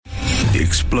The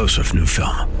explosive new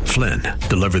film, Flynn,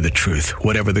 deliver the truth,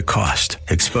 whatever the cost,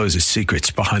 exposes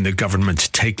secrets behind the government's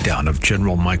takedown of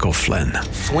General Michael Flynn.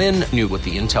 Flynn knew what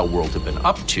the intel world had been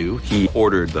up to. He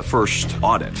ordered the first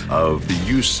audit of the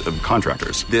use of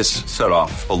contractors. This set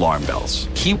off alarm bells.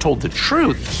 He told the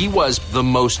truth. He was the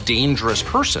most dangerous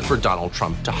person for Donald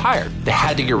Trump to hire. They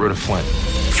had to get rid of Flynn.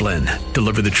 Flynn,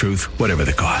 deliver the truth, whatever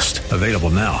the cost. Available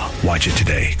now. Watch it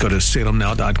today. Go to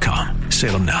salemnow.com.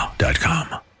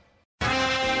 salemnow.com.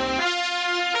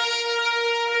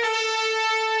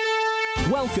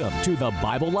 Welcome to the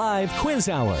Bible Live Quiz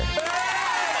Hour.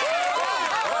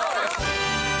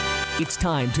 It's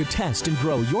time to test and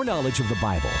grow your knowledge of the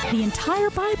Bible. The entire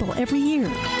Bible every year.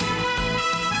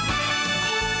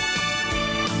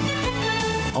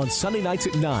 On Sunday nights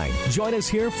at 9, join us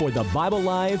here for the Bible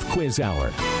Live Quiz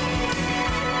Hour.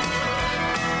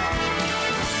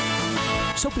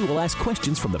 Soapy will ask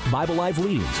questions from the Bible Live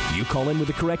readings. You call in with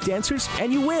the correct answers,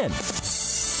 and you win.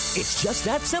 It's just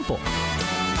that simple.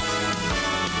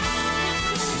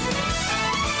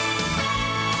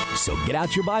 So get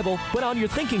out your Bible, put on your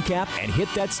thinking cap, and hit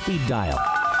that speed dial.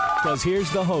 Because here's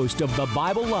the host of the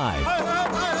Bible Live,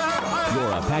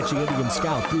 your Apache Indian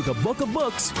scout through the book of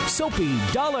books, Soapy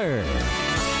Dollar.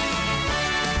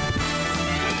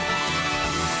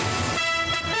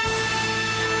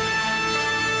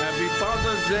 Happy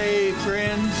Father's Day,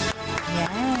 friends.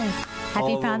 Yes.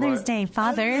 Happy Father's Day,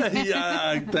 Father.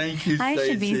 Yeah, thank you, Stacey. I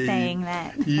should be saying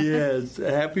that. Yes.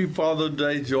 Happy Father's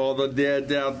Day to all the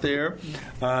dads out there.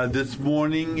 This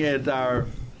morning at our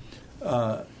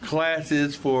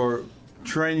classes for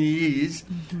trainees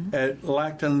at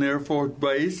Lackton Air Force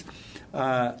Base,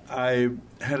 I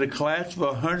had a class of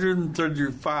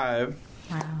 135,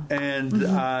 and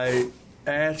I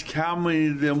asked how many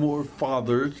of them were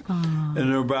fathers, and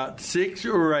there were about 6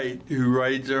 or 8 who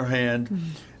raised their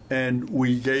hand. And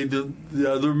we gave the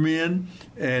other men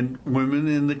and women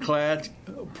in the class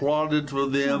applauded for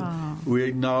them. Aww. We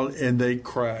acknowledged, and they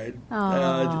cried.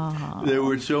 They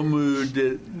were so moved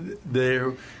that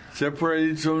they're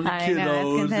separated from the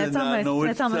kiddos.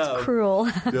 That's almost cruel.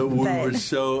 That we were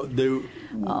so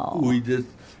we just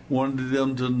wanted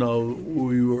them to know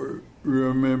we were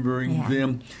remembering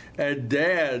them as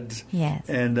dads. Yes.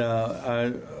 And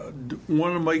I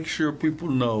want to make sure people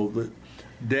know that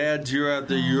dads, you're out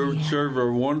there, you serve a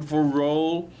wonderful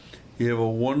role. You have a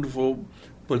wonderful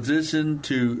position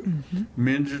to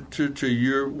minister to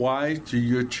your wife, to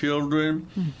your children,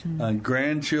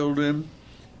 grandchildren.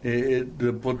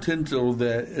 The potential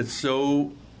that it's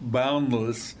so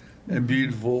boundless and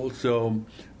beautiful. So,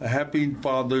 a happy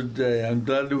Father's Day. I'm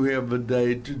glad we have a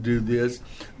day to do this.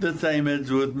 The same as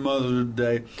with Mother's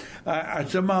Day. I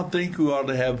somehow think we ought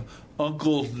to have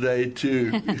Uncle's Day,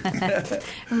 too.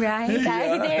 Right.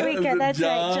 There we go. That's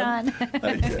John.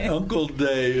 Right, John. Uncle's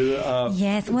Day.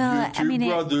 Yes. Well, I mean,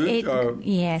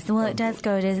 yes. Well, it does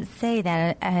go to say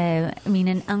that,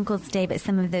 an Uncle's Day, but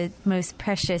some of the most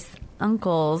precious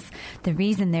uncles, the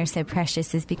reason they're so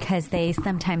precious is because they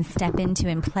sometimes step into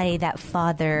and play that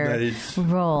father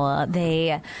role.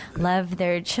 They love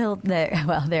their children,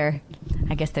 their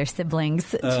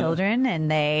siblings' children,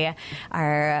 and they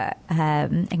are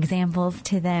examples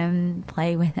to them.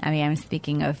 Play with. I'm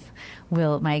speaking of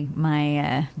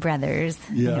my brothers.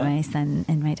 Yeah. My son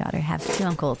and my daughter have 2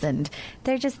 uncles, and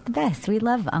they're just the best. We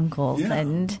love uncles,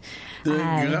 and you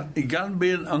got to be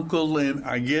an uncle, and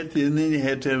I get, and then you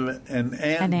had to have an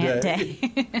aunt day.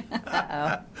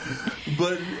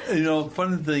 But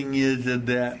funny thing is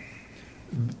that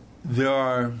there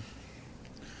are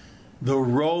the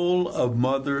role of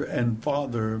mother and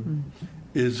father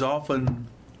is often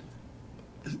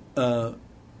a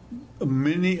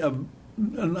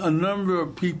number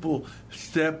of people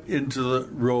step into the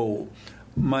role.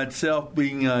 Myself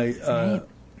being an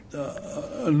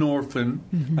orphan,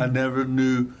 I never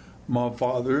knew my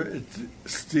father. It's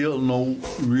still no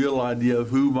real idea of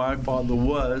who my father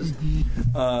was,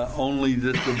 only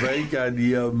just a vague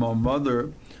idea of my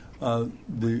mother. But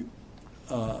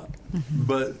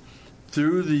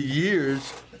through the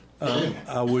years,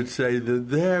 I would say that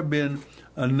there have been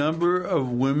a number of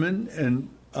women and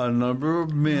a number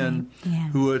of men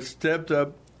who have stepped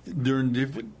up during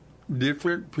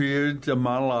different periods of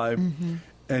my life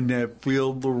and have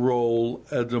filled the role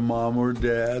as a mom or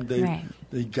dad.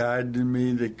 They guided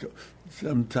me.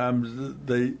 Sometimes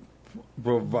they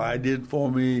provided for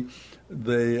me.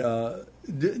 They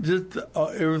just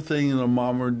everything a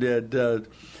mom or dad does,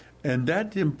 and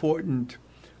that's important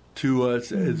to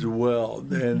us as well.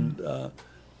 And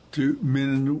to men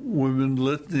and women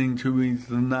listening to me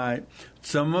tonight,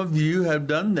 some of you have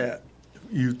done that.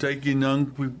 You've taken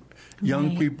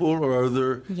young people or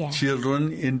other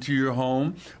children into your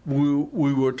home.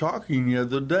 We were talking the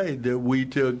other day that we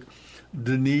took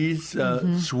Denise,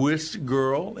 Swiss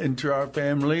girl, into our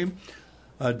family.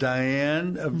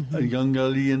 Diane, a young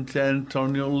lady in San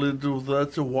Antonio, lived with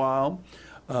us a while.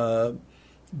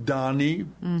 Donnie,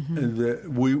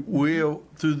 we have,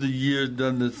 through the years,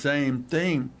 done the same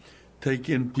thing,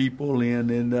 taking people in.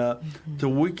 And so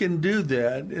we can do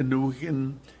that, and we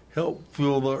can help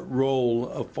fill that role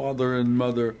of father and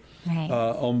mother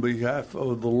on behalf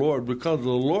of the Lord. Because the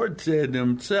Lord said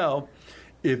himself,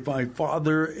 if my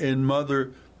father and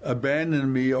mother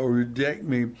abandon me or reject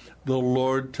me, the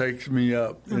Lord takes me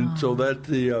up. And so that's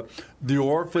the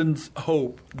orphan's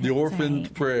hope, the orphan's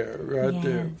prayer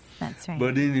there. That's right.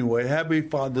 But anyway, happy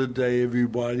Father's Day,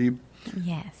 everybody.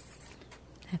 Yes.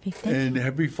 And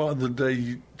happy Father's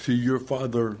Day to your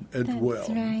father as well. That's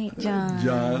right, John.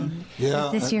 John.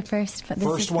 Yeah. Is this your first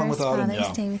one without him?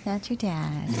 Father's Day without your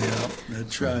dad? Yeah,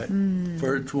 that's right.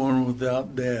 First one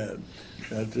without dad.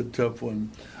 That's a tough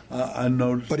one. I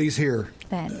noticed. But he's here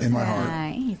in my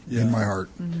heart. In my heart.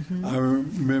 I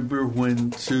remember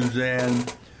when Suzanne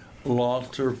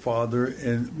lost her father,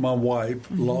 and my wife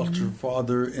lost her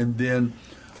father, and then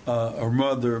her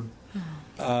mother.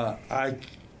 I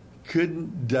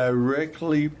couldn't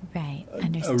directly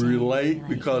relate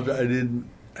because I didn't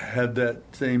have that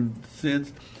same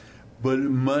sense, but it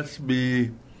must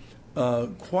be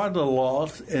quite a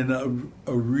loss and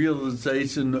a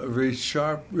realization, a very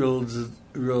sharp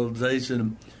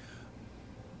realization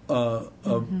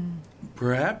of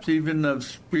perhaps even of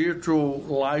spiritual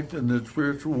life in the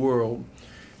spiritual world,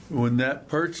 when that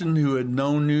person who had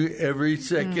known you every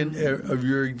second of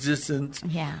your existence,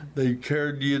 they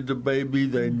carried you as a baby,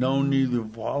 they've known you,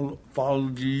 they've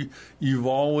followed you, you've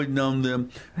always known them.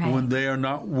 When they are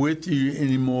not with you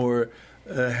anymore,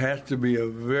 it has to be a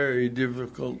very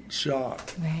difficult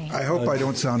shock. I hope I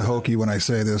don't sound hokey when I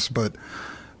say this, but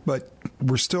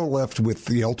we're still left with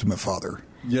the ultimate Father.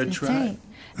 That's right.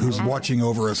 Who's watching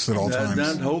over us at all times.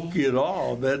 Not hokey at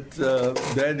all.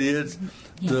 That is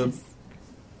the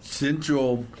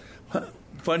central.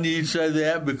 Funny you say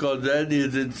that, because that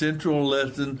is a central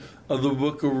lesson of the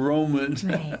book of Romans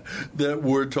that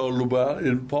we're told about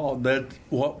in Paul. That's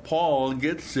what Paul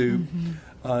gets to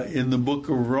in the book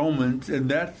of Romans, and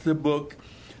that's the book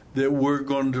that we're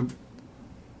going to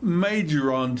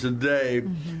major on today.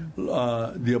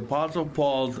 The Apostle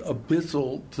Paul's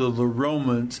epistle to the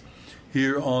Romans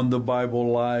here on the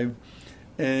Bible Live,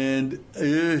 and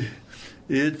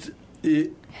it's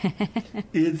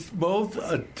both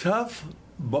a tough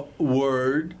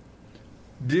word,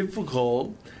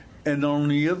 difficult, and on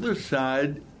the other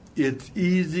side, it's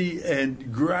easy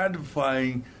and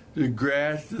gratifying to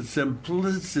grasp the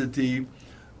simplicity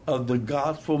of the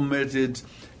gospel message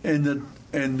and the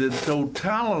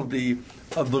totality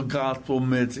of the gospel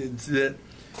message. That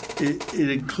it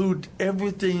includes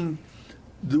everything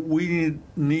that we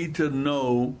need to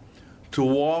know to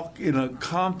walk in a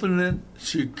confident,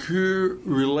 secure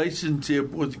relationship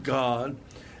with God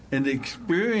and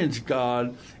experience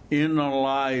God in our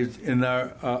lives, in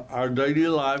our daily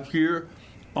life here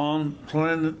on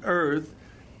planet Earth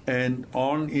and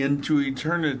on into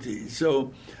eternity.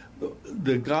 So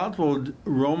the Gospel of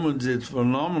Romans is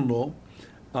phenomenal,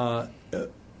 and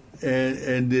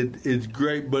it's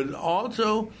great, but it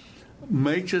also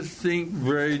makes us think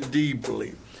very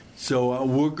deeply. So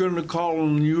we're going to call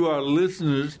on you, our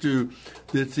listeners, to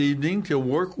this evening to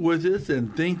work with us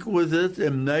and think with us,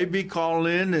 and maybe call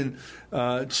in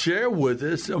and share with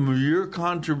us some of your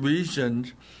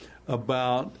contributions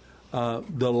about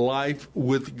the life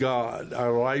with God,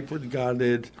 our life with God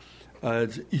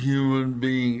as human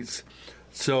beings.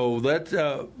 So that's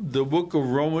the book of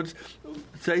Romans.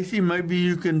 Stacey, maybe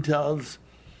you can tell us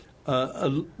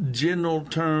general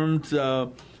terms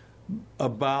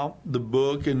about the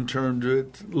book, in terms of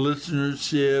its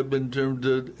listenership, in terms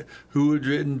of who it's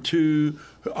written to.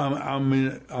 I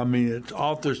mean its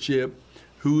authorship,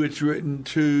 who it's written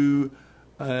to,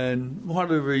 and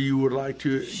whatever you would like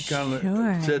to kind of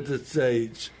set the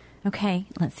stage. Okay,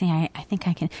 let's see. I think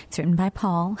I can. It's written by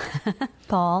Paul.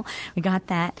 Paul, we got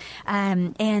that.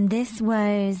 And this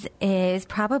is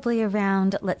probably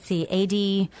around, let's see,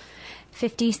 AD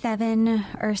 57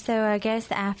 or so, I guess,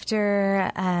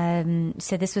 after.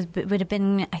 So this would have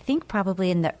been, I think, probably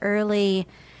in the early.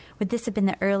 Would this have been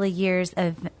the early years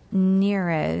of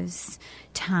Nero's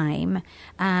time.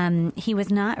 He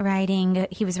was not writing,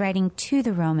 he was writing to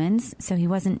the Romans, so he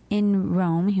wasn't in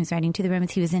Rome. He was writing to the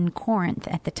Romans. He was in Corinth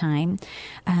at the time.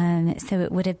 So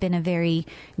it would have been a very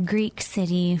Greek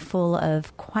city full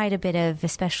of quite a bit of,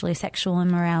 especially sexual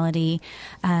immorality.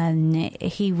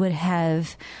 He would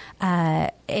have,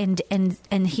 and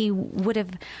he would have,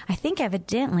 I think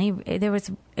evidently, it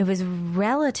was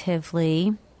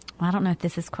relatively, I don't know if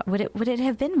this is, would it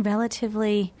have been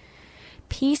relatively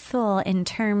peaceful in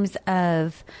terms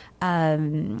of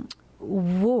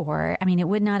war? I mean, it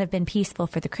would not have been peaceful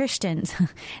for the Christians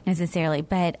necessarily,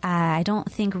 but I don't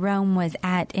think Rome was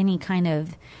at any kind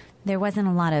of, there wasn't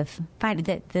a lot of fight.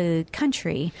 That the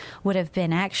country would have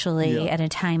been actually at a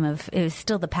time of, it was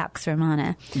still the Pax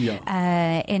Romana.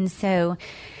 And so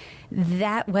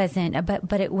that wasn't,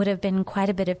 but it would have been quite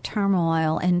a bit of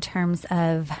turmoil in terms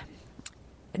of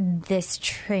this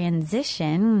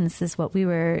transition. This is what we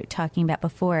were talking about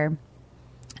before,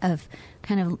 of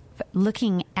kind of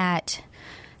looking at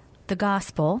the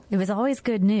gospel. It was always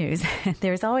good news.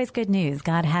 There's always good news.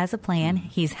 God has a plan.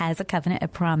 He has a covenant, a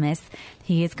promise.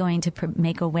 He is going to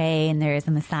make a way, and there is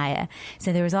a Messiah.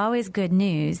 So there was always good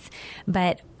news.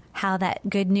 But how that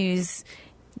good news,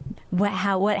 what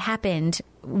happened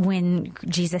when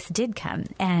Jesus did come,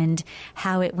 and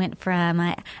how it went from,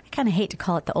 I kind of hate to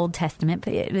call it the Old Testament,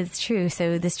 but it was true.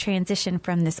 So this transition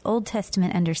from this Old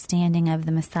Testament understanding of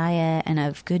the Messiah and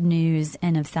of good news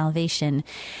and of salvation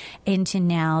into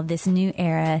now this new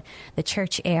era, the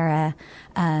church era.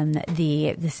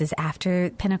 This is after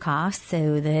Pentecost,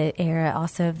 so the era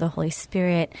also of the Holy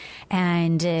Spirit,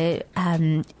 and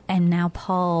now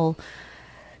Paul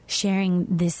sharing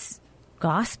this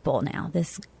gospel now,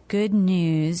 this good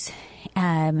news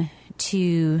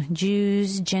to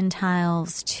Jews,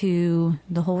 Gentiles, to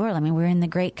the whole world. I mean, we're in the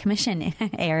Great Commission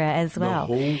era as well.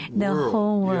 The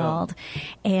whole world.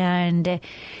 Yeah. And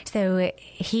so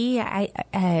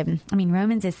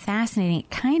Romans is fascinating.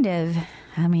 Kind of,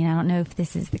 I don't know if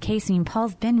this is the case.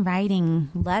 Paul's been writing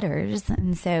letters,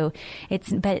 and so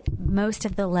but most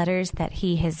of the letters that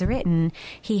he has written,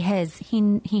 he has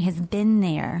been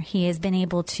there. He has been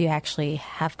able to actually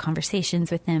have conversations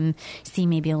with them, see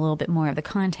maybe a little bit more of the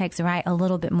context, write a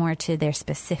little bit more to their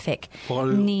specific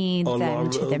needs. A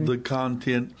lot of the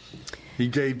content he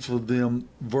gave to them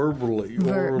verbally,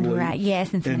 orally, right?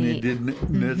 Yes, and he didn't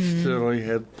necessarily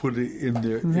have put it in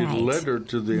in letter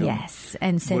to them. Yes,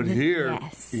 and so but here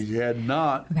he had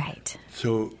not. Right.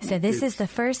 So this is the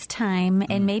first time,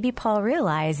 and maybe Paul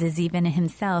realizes even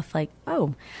himself, like,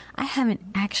 oh, I haven't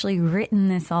actually written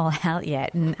this all out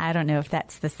yet, and I don't know if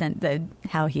that's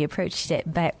how he approached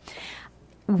it, but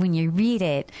when you read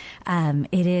it,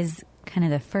 it is kind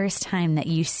of the first time that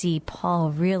you see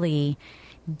Paul really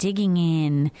digging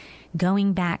in,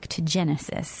 going back to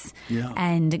Genesis,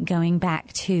 and going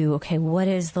back to, okay, what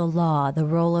is the law, the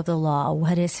role of the law,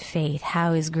 what is faith,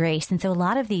 how is grace? And so a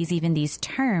lot of these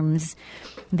terms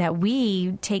that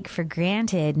we take for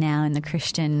granted now in the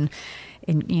Christian,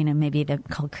 maybe they're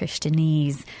called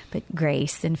Christianese, but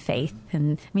grace and faith.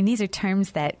 And these are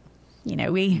terms that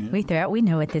we throw out. We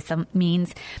know what this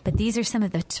means, but these are some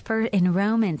of the in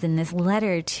Romans, in this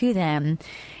letter to them.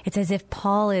 It's as if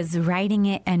Paul is writing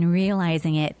it and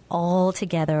realizing it all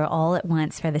together, all at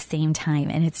once, for the same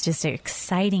time, and it's just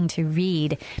exciting to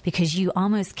read because you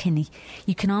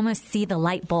can almost see the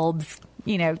light bulbs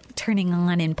turning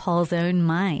on in Paul's own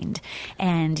mind.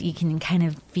 And you can kind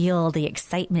of feel the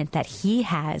excitement that he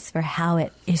has for how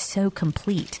it is so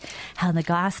complete, how the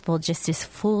gospel just is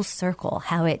full circle,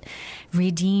 how it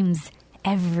redeems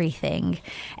everything.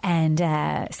 And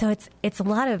so it's a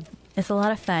lot of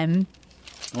fun.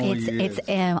 It's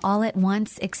all at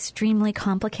once extremely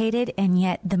complicated and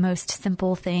yet the most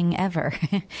simple thing ever.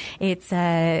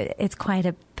 It's quite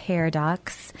a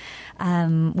paradox,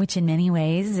 which in many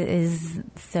ways is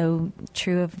so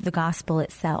true of the gospel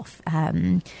itself.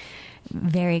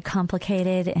 Very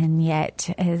complicated and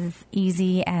yet as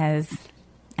easy as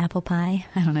apple pie.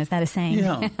 I don't know. Is that a saying?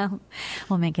 Yeah.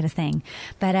 We'll make it a thing.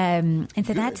 But and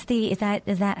so does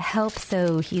that help?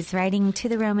 So he's writing to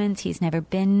the Romans. He's never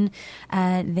been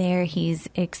there. He's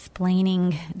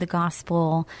explaining the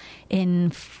gospel in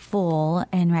full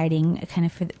and writing kind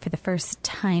of for the first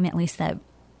time, at least that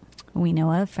we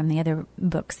know of from the other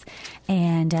books.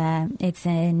 And it's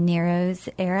in Nero's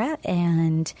era,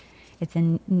 and it's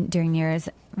during Nero's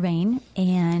reign,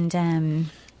 and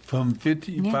from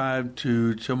 55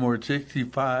 to somewhere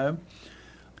 65,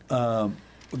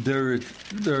 there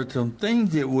are some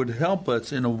things that would help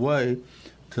us in a way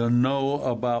to know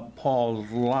about Paul's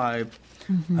life.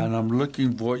 Mm-hmm. And I'm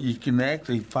looking for, you can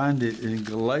actually find it in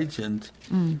Galatians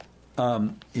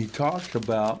he talks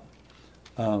about,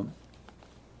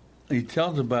 he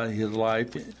tells about his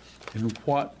life and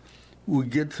what we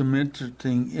get some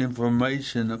interesting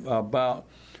information about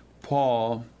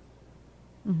Paul.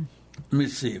 Mm-hmm. Let me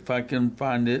see if I can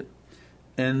find it.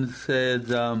 And it says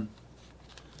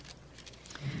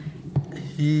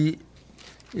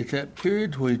it's that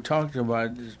period where he talks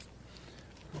about this,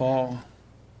 Paul,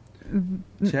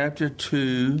 chapter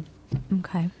 2,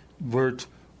 okay, verse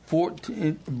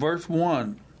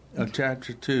 1 of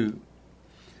chapter 2.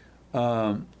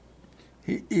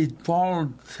 He's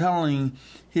Paul telling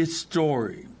his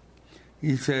story.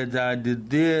 He says, I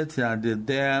did this and I did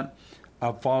that.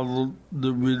 I followed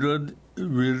the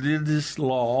religious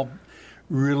law.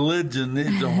 Religion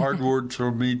is a hard word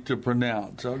for me to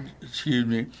pronounce. So, excuse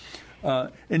me.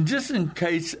 And just in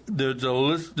case there's a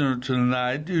listener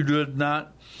tonight who does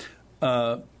not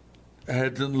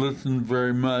hasn't listened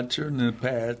very much in the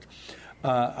past,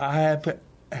 I have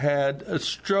had a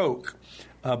stroke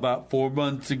about 4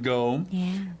 months ago,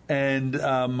 and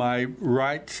my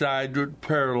right side was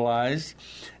paralyzed,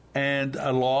 and I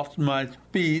lost my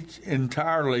speech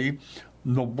entirely.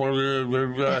 No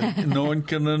one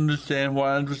can understand what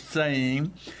I was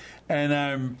saying, and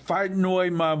I'm fighting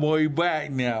my way back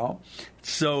now.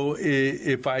 So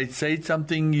if I say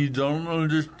something you don't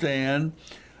understand,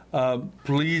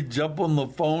 please jump on the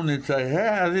phone and say, hey,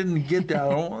 I didn't get that. I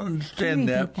don't understand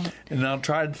that. And I'll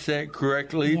try to say it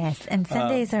correctly. Yes, and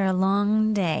Sundays are a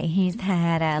long day. He's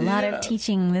had a lot of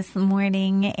teaching this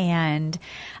morning and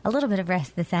a little bit of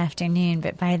rest this afternoon,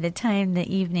 but by the time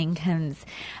the evening comes,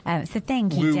 so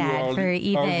thank you, Dad, for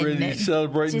even already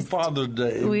celebrating Father's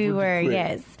Day. We were,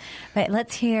 yes. But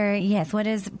let's hear, what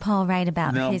does Paul write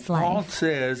about his life? Paul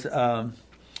says,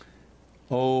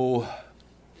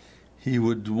 he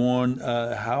would warn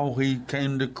how he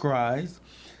came to Christ.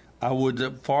 I was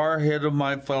far ahead of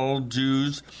my fellow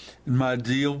Jews in my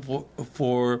deal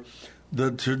for the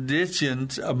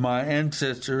traditions of my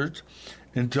ancestors,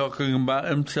 and talking about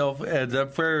himself as a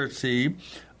Pharisee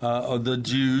of the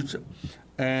Jews.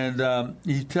 And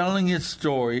he's telling his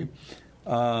story,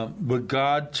 but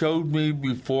God chose me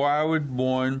before I was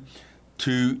born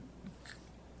to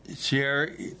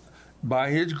share by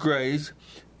his grace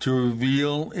to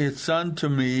reveal his Son to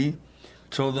me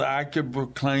so that I could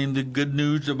proclaim the good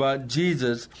news about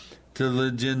Jesus to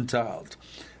the Gentiles.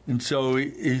 And so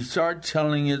he starts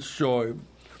telling his story.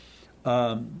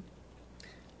 He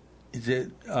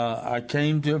said, I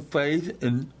came to faith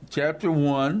in chapter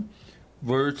 1,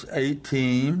 verse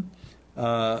 18,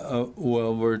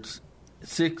 verse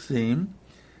 16.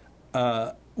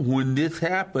 When this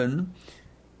happened,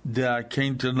 that I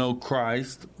came to know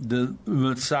Christ, the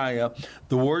Messiah.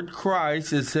 The word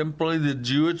Christ is simply the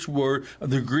Jewish word,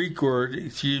 the Greek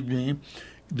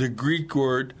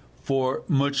word for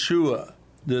Meshua,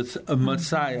 the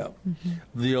Messiah of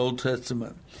the Old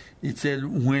Testament. He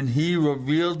said, when he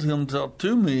revealed himself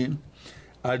to me,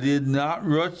 I did not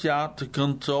rush out to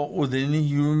consult with any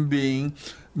human being,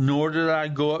 nor did I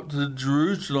go up to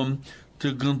Jerusalem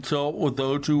to consult with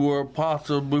those who were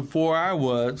apostles before I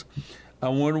was. I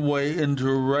went away into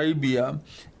Arabia,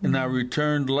 and I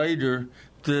returned later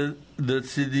to the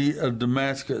city of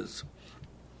Damascus.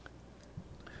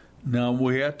 Now,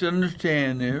 we have to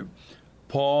understand here,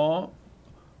 Paul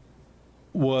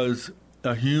was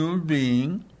a human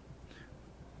being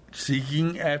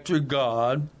seeking after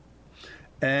God,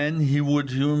 and he was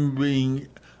a human being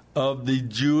of the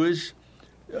Jewish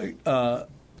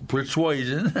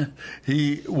persuasion.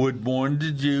 He was born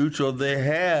to Jew, so they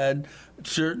had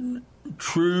certain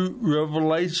true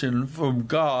revelation from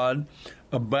God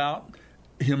about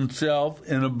himself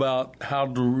and about how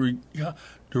to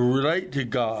relate to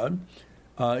God.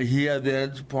 He had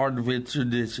that as part of his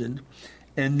tradition.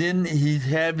 And then he's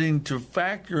having to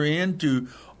factor into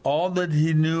all that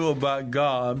he knew about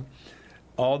God.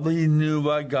 He's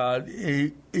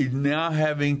now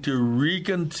having to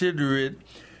reconsider it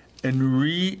and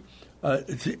he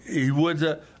was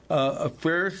a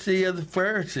Pharisee of the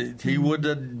Pharisees. He was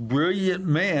a brilliant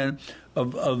man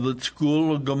of the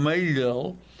school of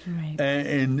Gamaliel,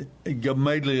 and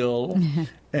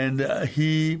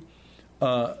he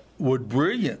was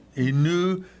brilliant. He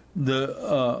knew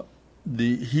the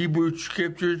Hebrew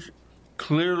Scriptures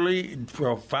clearly,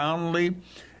 profoundly,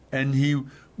 and he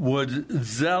was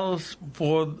zealous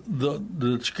for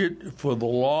the script, for the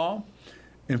law,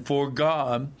 and for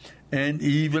God. And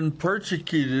even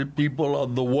persecuted people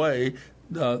of the way,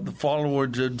 the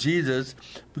followers of Jesus,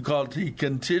 because he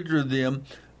considered them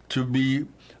to be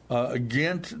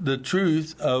against the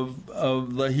truth of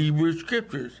the Hebrew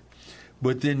Scriptures.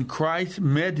 But then Christ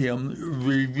met him,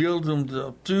 revealed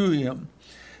himself to him.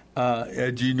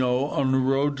 as you know, on the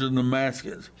road to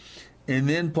Damascus. And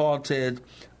then Paul said,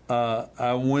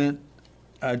 I went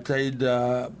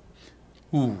to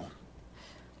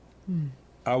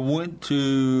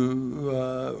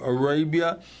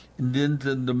Arabia and then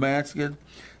to Damascus.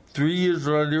 3 years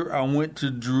later, I went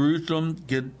to Jerusalem,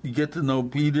 get to know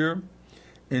Peter,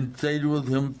 and stayed with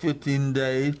him 15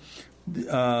 days.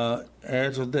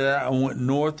 After that, I went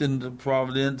north into the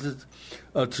provinces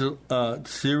of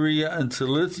Syria and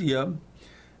Cilicia,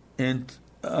 and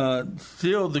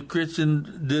still the Christians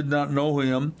did not know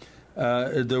him.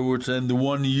 They were saying the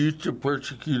one who used to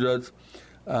persecute us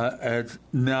as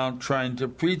now trying to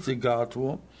preach the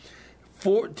gospel.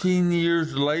 14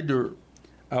 years later,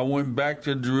 I went back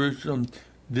to Jerusalem,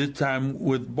 this time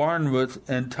with Barnabas,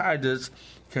 and Titus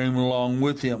came along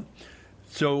with him.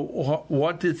 So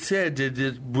what it said is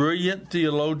this brilliant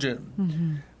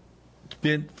theologian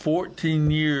spent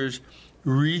 14 years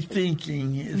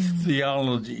rethinking his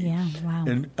theology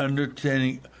and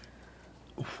understanding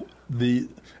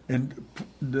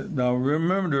now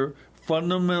remember,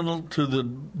 fundamental to the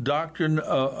doctrine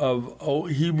of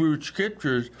Hebrew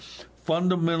Scriptures,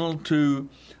 fundamental to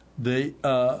the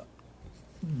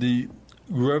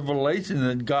revelation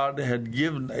that God had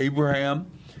given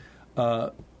Abraham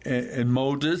and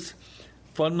Moses,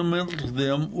 fundamental to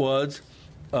them was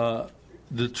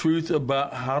the truth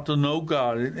about how to know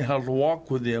God and how to walk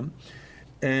with Him,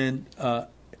 and how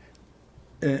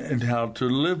to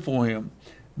live for Him.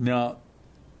 Now,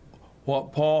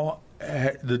 what Paul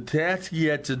the task he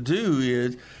had to do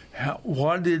is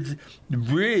what is the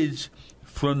bridge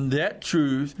from that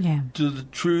truth to the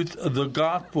truth of the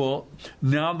gospel,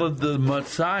 now that the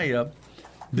Messiah,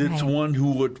 this one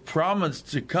who was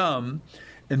promised to come,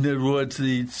 and that was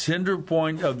the center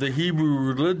point of the Hebrew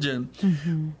religion,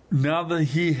 now that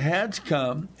he has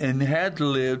come and had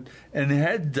lived and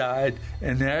had died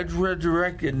and had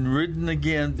resurrected and risen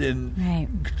again and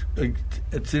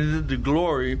ascended to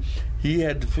glory, he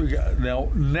had to figure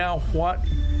out now what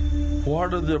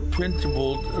are the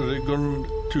principles that are going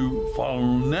to follow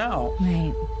now?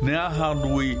 Now how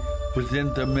do we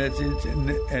present the message, and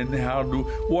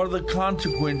what are the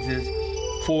consequences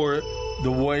for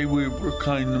the way we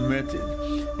proclaim the message?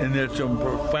 And there's some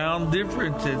profound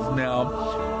differences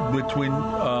now between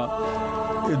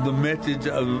the message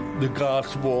of the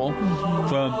gospel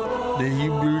from the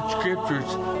Hebrew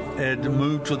Scriptures and to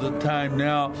move to the time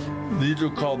now. These are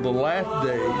called the last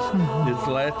days. This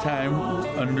last time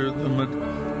under the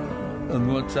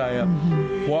Messiah.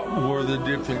 What were the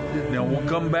differences? Now we'll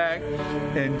come back,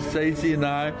 and Stacey and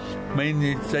I,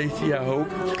 mainly Stacey, I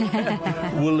hope,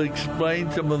 will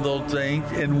explain some of those things,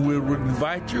 and we'll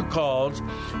invite your calls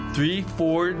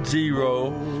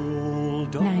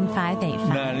 340-9585.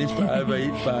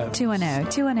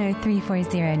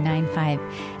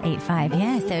 210-340-9585.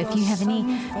 Yeah, so if you have any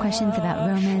questions about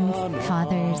Romans,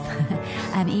 Fathers,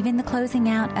 even the closing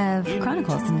out of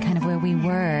Chronicles and kind of where we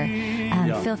were,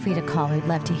 feel free to call. We'd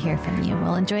love to hear from you.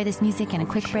 We'll enjoy this music and a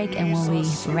quick break, and we'll be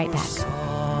right back.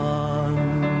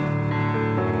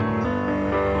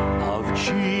 Of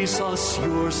Jesus,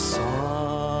 your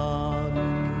Son.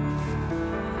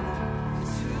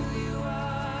 It's who you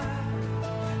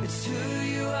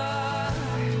are.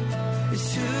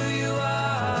 It's who you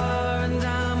are, and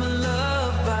I'm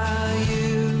loved by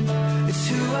you. It's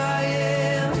who I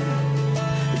am.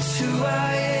 It's who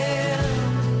I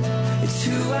am. It's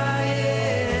who I am.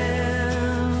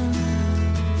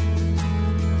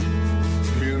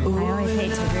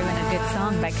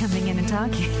 By coming in and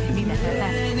talking.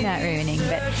 Not ruining,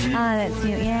 but that's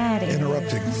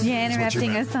interrupting. Yeah,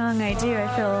 interrupting a song. I do. I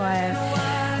feel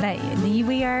but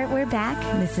we're back.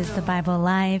 This is the Bible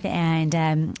Live,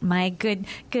 and my good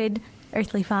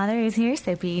earthly father is here,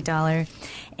 Soapy Dollar,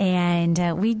 and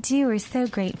we're so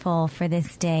grateful for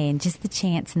this day and just the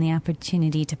chance and the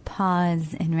opportunity to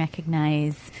pause and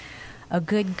recognize a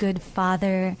good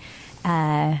father.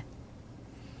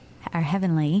 Our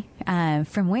heavenly,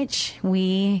 from which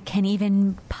we can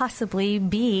even possibly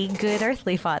be good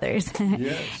earthly fathers.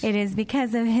 Yes. It is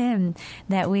because of him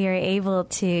that we are able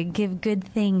to give good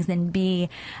things and be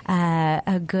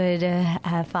a good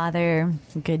father,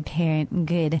 good parent,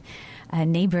 good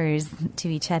neighbors to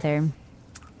each other.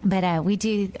 But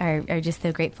we are just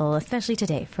so grateful, especially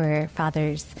today, for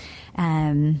fathers.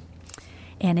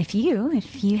 And if you're a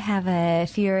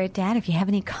dad, if you have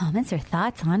any comments or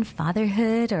thoughts on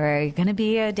fatherhood, or are going to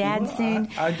be a dad soon,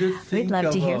 we'd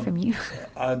love to hear from you.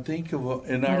 I think of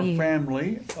in our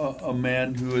family a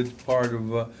man who is part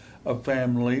of a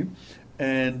family,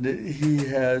 and he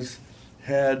has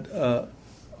had a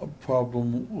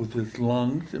problem with his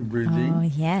lungs and breathing. Oh,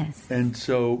 yes. And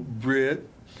so Britt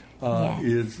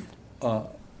He's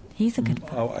a good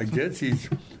father. I guess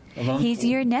he's an uncle. He's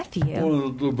your nephew.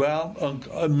 Nephew.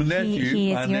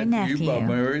 He is your nephew by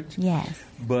marriage. Yes.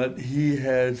 But he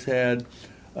has had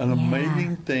an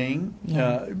amazing thing.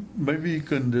 Maybe you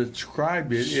can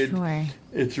describe it. Sure.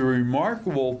 It's a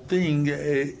remarkable thing.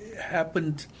 It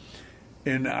happened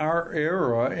in our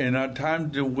era, in our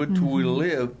times in which we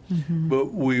live,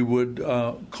 but we would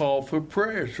call for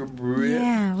prayers for Brett.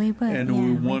 Yeah, we would. And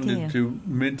we wanted to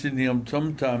mention him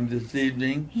sometime this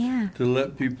evening to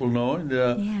let people know. And,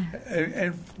 and,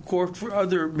 of course, for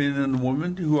other men and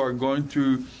women who are going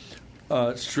through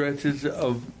stresses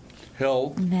of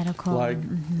health, medical, like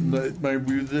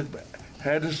maybe they've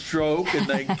had a stroke and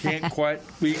they can't quite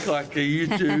speak like they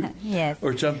used to,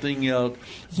 or something else.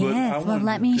 Yes, well,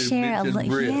 let me share.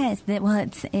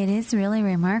 It is really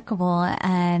remarkable.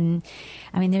 I mean,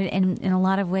 there, in a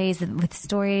lot of ways, with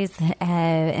stories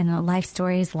and life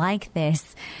stories like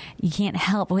this, you can't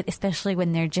help, especially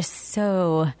when they're just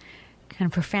so kind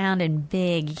of profound and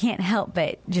big. You can't help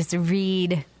but just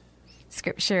read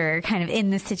Scripture kind of in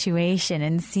the situation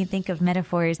and think of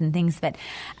metaphors and things. But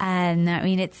I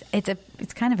mean, it's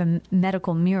kind of a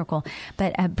medical miracle.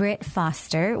 But Britt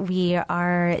Foster, we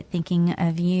are thinking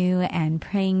of you and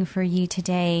praying for you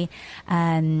today.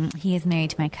 He is married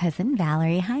to my cousin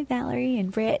Valerie. Hi, Valerie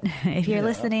and Britt. If you're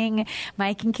listening,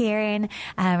 Mike and Karen.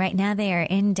 Right now they are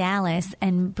in Dallas,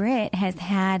 and Britt has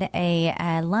had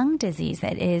a lung disease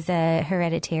that is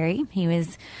hereditary. He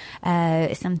was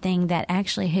something that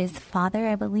actually his father,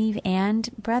 I believe, and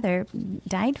brother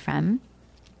died from.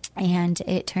 And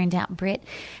it turned out Britt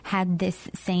had this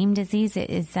same disease. It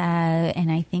is,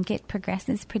 and I think it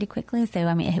progresses pretty quickly. So,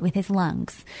 I mean, with his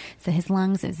lungs. So his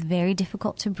lungs, it was very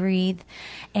difficult to breathe.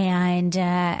 And,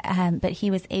 but he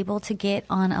was able to get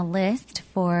on a list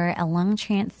for a lung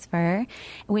transfer,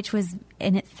 which was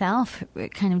in itself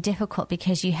kind of difficult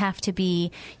because you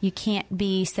can't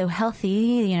be so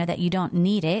healthy, that you don't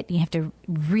need it. You have to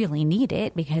really need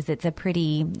it because it's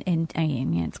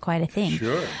it's quite a thing.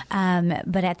 Sure.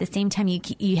 But at the same time,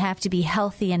 you have to be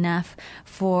healthy enough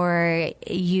for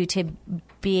you to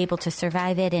be able to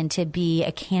survive it and to be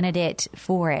a candidate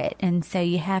for it. And so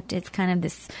it's kind of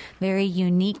this very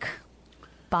unique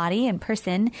body and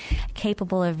person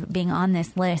capable of being on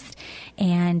this list,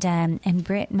 and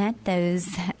Britt met those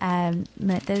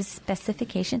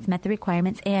specifications, met the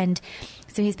requirements, and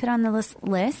so he's put on the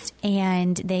list.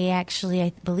 And they actually,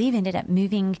 I believe, ended up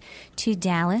moving to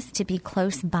Dallas to be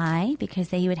close by because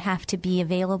they would have to be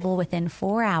available within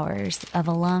 4 hours of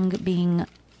a lung being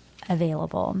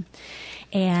available.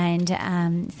 And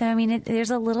so, I mean,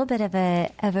 there's a little bit of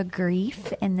a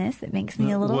grief in this. It makes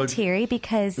me a little teary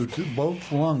because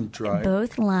both lungs, right?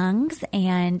 Both lungs,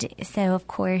 and so of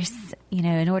course,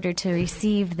 in order to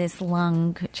receive this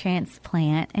lung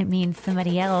transplant, it means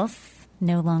somebody else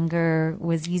no longer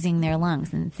was using their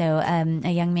lungs, and so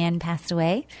a young man passed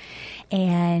away.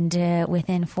 And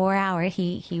within 4 hours,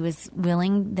 he was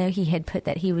willing, though he had put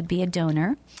that he would be a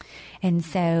donor. And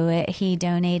so he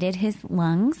donated his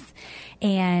lungs,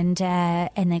 and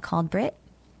they called Britt.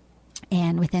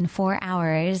 And within 4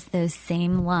 hours, those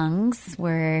same lungs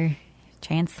were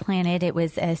transplanted. It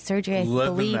was a surgery, I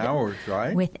believe. 11 hours,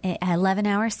 right? With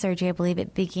 11-hour surgery, I believe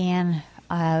it began,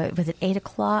 was it 8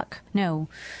 o'clock? No,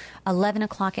 11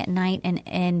 o'clock at night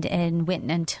and went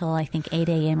until, I think, 8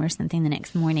 a.m. or something the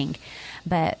next morning.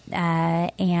 But,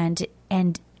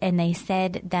 and they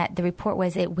said that the report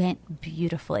was it went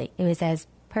beautifully. It was as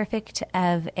perfect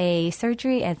of a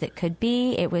surgery as it could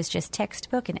be. It was just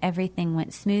textbook, and everything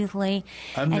went smoothly.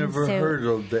 I've never heard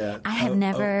of that. I have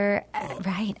never,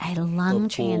 right, a lung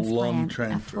transplant.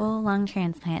 A full lung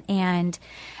transplant. And,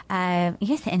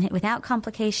 yes, and without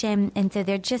complication. And so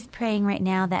they're just praying right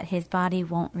now that his body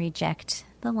won't reject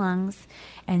the lungs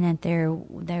and that there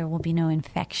will be no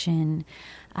infection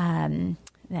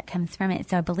that comes from it.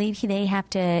 So I believe he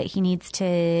needs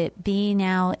to be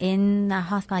now in the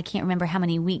hospital. I can't remember how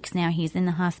many weeks now he's in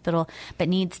the hospital, but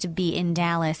needs to be in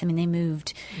Dallas. I mean, they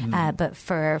moved, but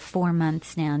for 4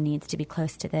 months now needs to be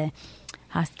close to the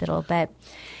hospital. But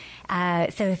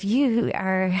so if you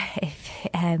are,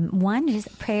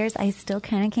 just prayers, I still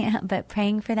kind of can't help but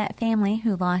praying for that family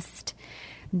who lost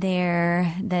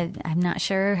I'm not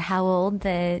sure how old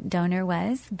the donor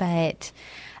was, but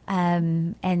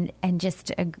and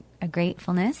just a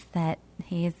gratefulness that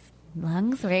his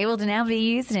lungs were able to now be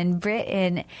used in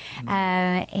Britain,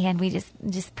 and we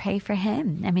just pray for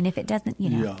him. I mean, if it doesn't,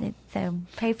 so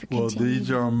pray for continued Well, these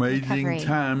are amazing recovery.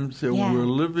 times that we're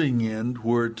living in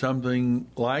where something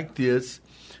like this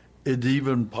is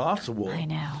even possible. I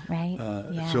know,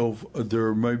 right? So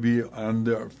there may be, and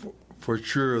there, for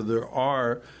sure there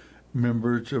are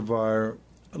members of our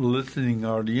listening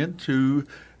audience who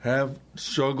have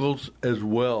struggles as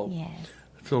well. Yes.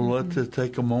 So let's just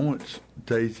take a moment,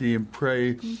 Stacey, and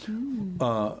pray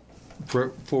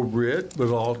for Britt, but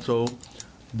also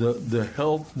the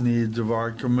health needs of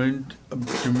our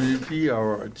community,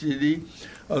 our city,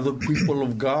 of the people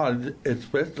of God,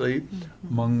 especially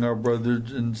among our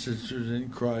brothers and sisters in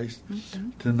Christ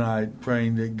tonight,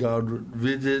 praying that God would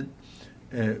visit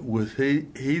with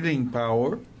healing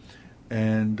power.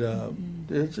 And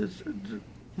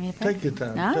take your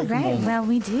time. All right. Well,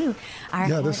 we do.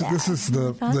 This is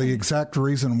the exact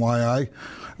reason why I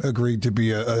agreed to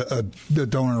be a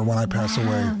donor when I pass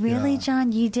away. Really,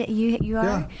 John? You did? You are?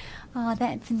 Yeah. Oh,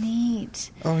 that's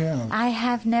neat. Oh, yeah. I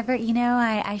have never,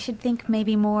 I should think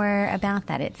maybe more about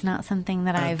that. It's not something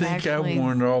that I've actually... I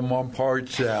worn all my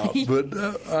parts out,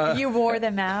 but... you wore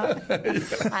them out?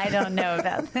 I don't know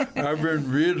about that. I've been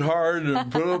rid hard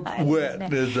and put up wet,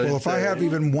 as they say. If I have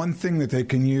even one thing that they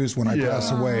can use when I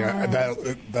pass away,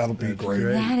 that'll be great.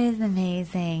 That is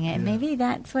amazing. And maybe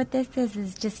that's what this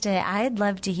is just I'd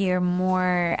love to hear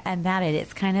more about it.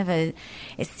 It's kind of it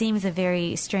seems a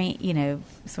very strange,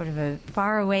 sort of a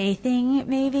faraway thing,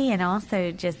 maybe, and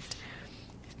also just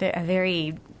a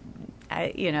very,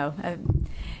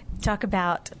 talk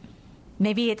about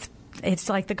maybe it's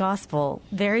like the gospel,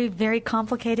 very, very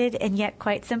complicated and yet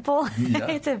quite simple.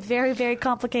 Yeah. It's a very, very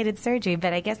complicated surgery,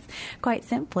 but I guess quite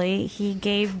simply, he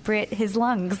gave Britt his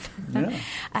lungs. Yeah.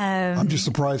 I'm just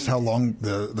surprised how long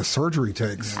the surgery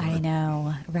takes. I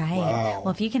know, right? Wow.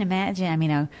 Well, if you can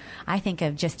imagine, I think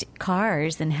of just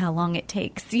cars and how long it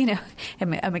takes, a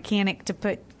mechanic to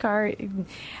put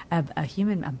a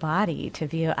human body to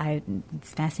view.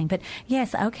 It's fascinating. But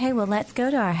yes, okay, well, let's go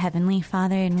to our Heavenly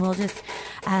Father, and we'll just,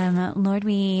 Lord,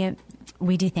 we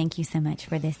do thank you so much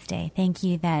for this day. Thank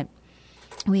you that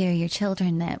we are your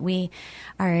children, that we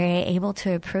are able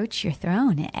to approach your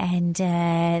throne, and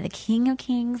the King of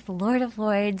Kings, the Lord of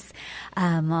Lords,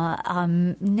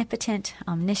 omnipotent,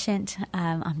 omniscient,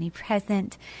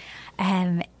 omnipresent,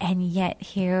 and yet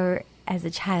here as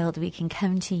a child we can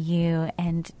come to you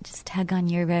and just tug on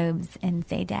your robes and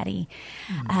say, Daddy,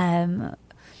 can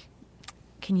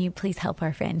you please help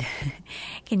our friend?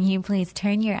 Can you please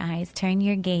turn your eyes, turn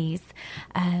your gaze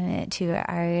to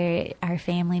our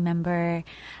family member,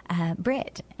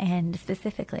 Britt, and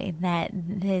specifically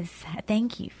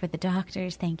thank you for the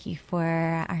doctors, thank you for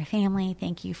our family,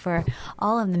 thank you for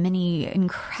all of the many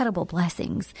incredible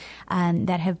blessings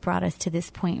that have brought us to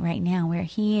this point right now where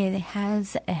he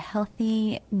has a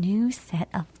healthy new set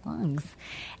of lungs.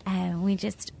 We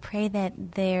just pray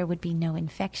that there would be no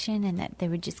infection and that there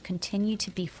would just continue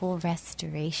to be full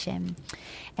restoration,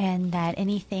 and that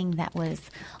anything that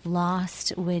was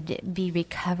lost would be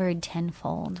recovered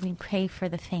tenfold. We pray for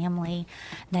the family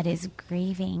that is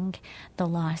grieving the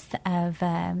loss of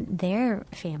their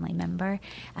family member.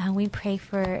 We pray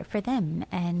for them,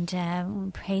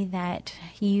 and pray that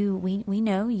we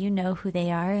know you know who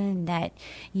they are, and that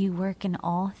you work in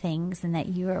all things, and that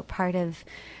you are part of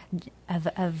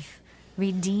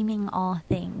redeeming all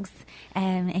things,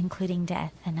 including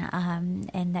death,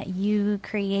 and that you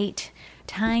create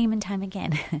time and time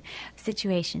again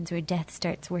situations where death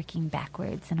starts working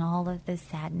backwards and all of the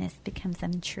sadness becomes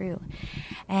untrue.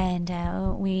 And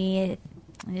we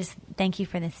just thank you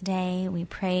for this day. We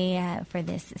pray for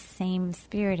this same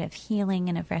spirit of healing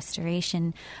and of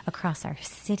restoration across our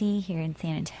city here in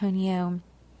San Antonio,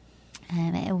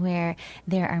 where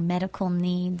there are medical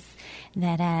needs,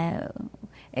 that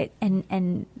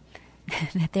and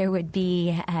that there would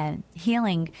be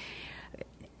healing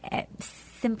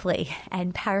simply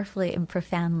and powerfully and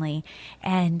profoundly.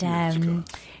 And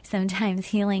sometimes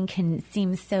healing can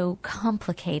seem so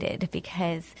complicated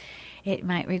because it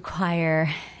might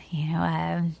require,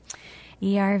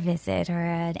 ER visit or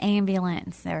an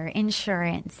ambulance or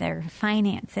insurance or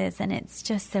finances, and it's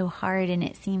just so hard, and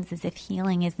it seems as if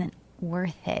healing isn't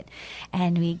worth it,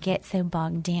 and we get so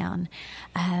bogged down,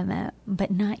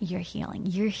 but not your healing.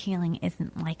 Your healing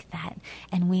isn't like that,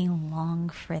 and we long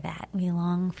for that. We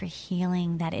long for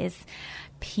healing that is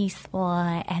peaceful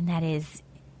and that is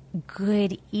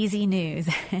good, easy news.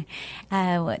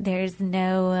 There's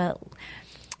no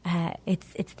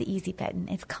it's the easy button.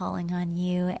 It's calling on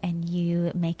you, and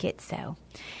you make it so.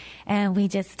 And we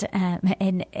just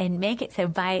and make it so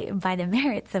by the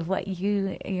merits of what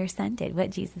your son did,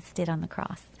 what Jesus did on the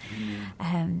cross.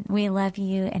 We love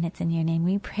you, and it's in your name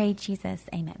we pray, Jesus.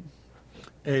 Amen.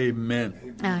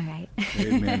 Amen. All right.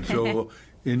 Amen. So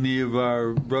any of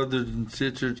our brothers and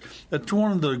sisters, that's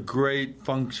one of the great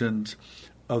functions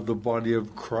of the body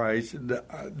of Christ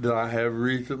that I have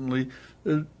recently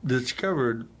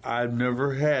discovered. I've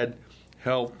never had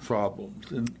health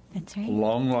problems in That's right. a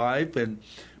long life and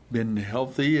been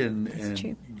healthy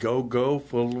and go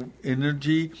full of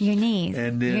energy. Your knees.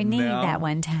 And then your knee now, that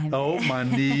one time. Oh, my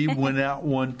knee went out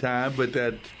one time, but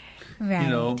that,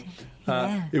 right.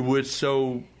 It was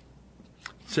so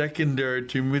secondary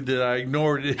to me that I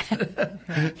ignored it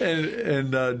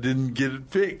and didn't get it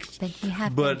fixed. But you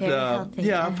have been very healthy.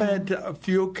 Yeah, I've had a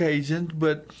few occasions,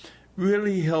 but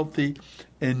really healthy.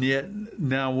 And yet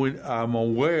now I'm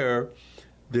aware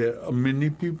that many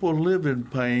people live in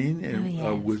pain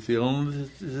and with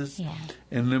illnesses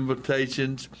and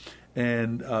limitations.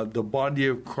 And the body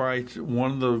of Christ,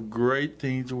 one of the great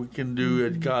things we can do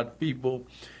as God's people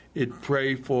is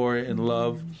pray for and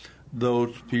love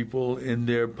those people in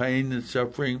their pain and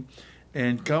suffering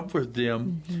and comfort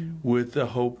them with the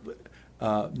hope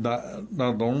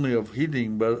not only of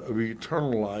healing but of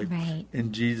eternal life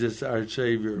in Jesus our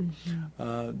Savior.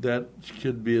 That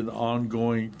should be an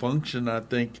ongoing function, I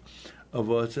think,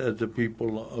 of us as the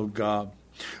people of God.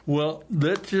 Well,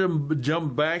 let's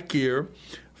jump back here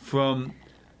from,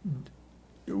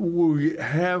 we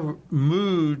have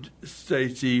moved,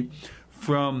 Stacy,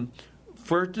 from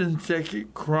 1st and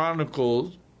 2nd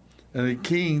Chronicles and the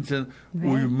Kings, and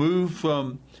we moved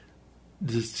from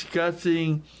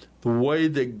discussing the way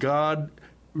that God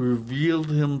revealed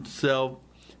himself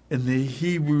in the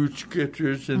Hebrew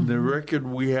Scriptures and the record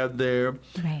we have there.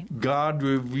 God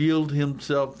revealed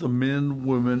himself to men and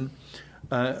women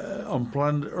on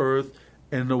planet Earth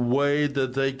in a way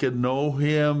that they could know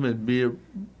him and be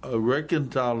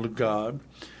reconciled to God.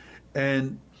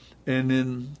 And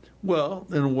in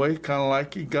a way, kind of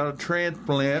like he got a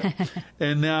transplant.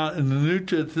 And now in the New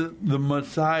Testament, the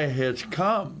Messiah has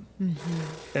come.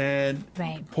 And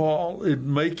Paul is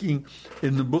making,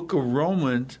 in the book of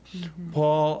Romans,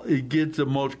 Paul, it gets the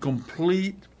most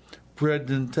complete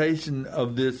presentation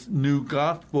of this new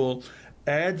gospel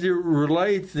as it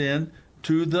relates then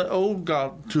to the old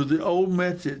God, to the old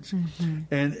message.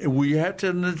 And we have to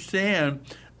understand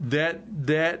that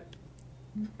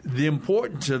the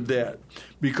importance of that,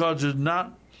 because there's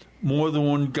not more than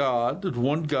one God. There's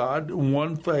one God,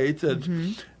 one faith.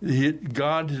 That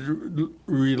God is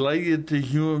related to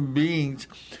human beings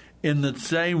in the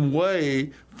same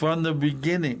way from the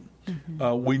beginning.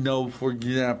 We know, for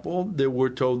example, that we're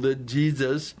told that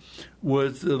Jesus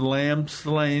was the lamb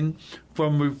slain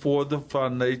from before the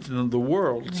foundation of the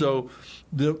world. So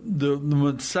the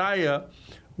Messiah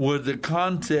was a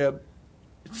concept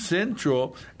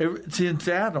central since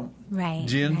Adam.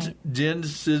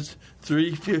 Genesis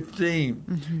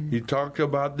 3:15. He talked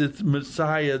about this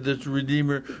Messiah, this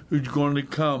Redeemer who's going to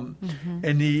come.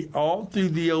 And all through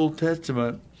the Old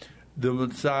Testament, the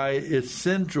Messiah is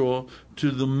central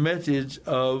to the message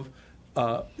of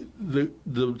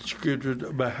the Scriptures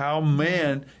about how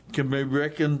man can be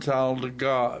reconciled to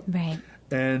God.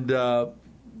 And the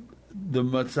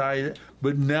Messiah,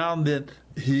 but now then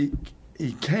he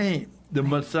came. The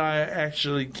Messiah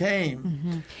actually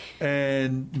came.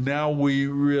 And now we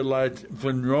realize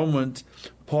from Romans,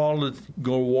 Paul is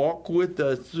going to walk with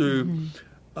us through,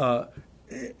 and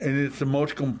it's the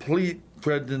most complete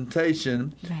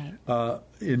presentation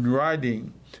in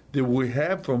writing that we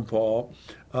have from Paul.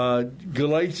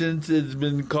 Galatians has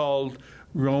been called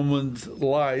Romans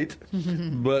light,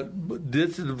 but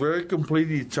this is very complete.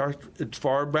 He starts as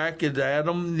far back as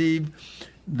Adam and Eve,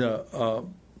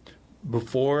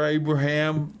 before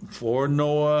Abraham, before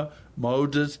Noah,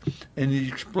 Moses, and he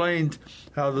explains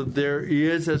how that there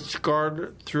is a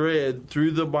scarlet thread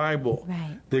through the Bible,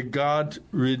 that God's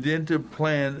redemptive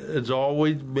plan has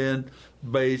always been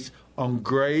based on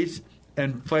grace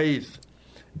and faith.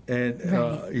 And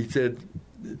he said,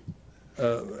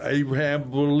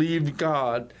 Abraham believed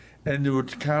God, and it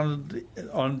was counted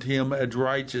unto him as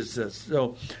righteousness.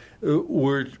 So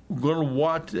we're going to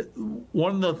watch.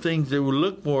 One of the things that we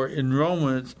look for in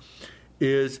Romans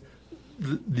is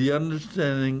the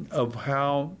understanding of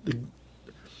how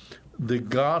the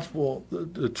gospel,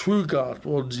 the true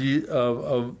gospel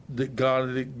of that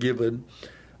God had given,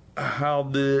 how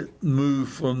they move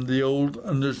from the old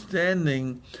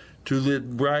understanding to the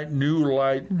bright new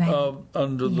light of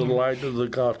under the light of the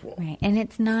gospel. And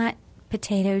it's not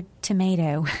potato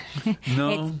tomato. No.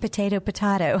 It's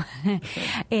potato.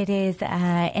 It is,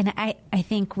 and I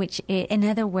think, in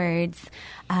other words,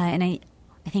 and I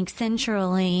think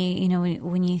centrally,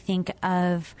 when you think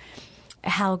of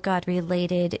how God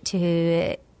related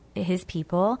to his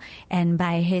people, and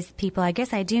by his people, I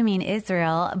guess I do mean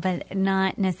Israel, but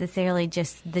not necessarily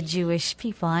just the Jewish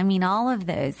people. I mean all of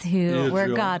those who were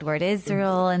Godward,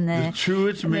 Israel, and the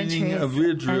truest meaning of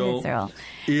Israel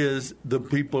is the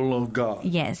people of God.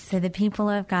 Yes, so the people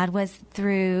of God was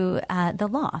through the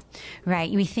law,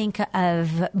 right? We think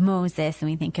of Moses, and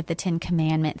we think of the Ten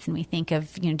Commandments, and we think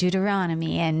of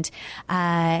Deuteronomy,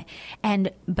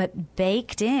 but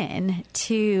baked in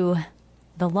to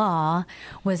the law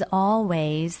was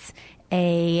always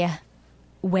a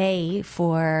way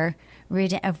for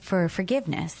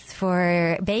forgiveness.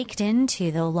 For baked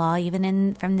into the law,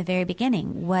 even from the very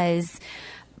beginning, was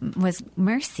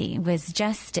mercy, was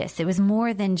justice. It was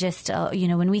more than just,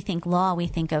 when we think law, we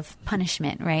think of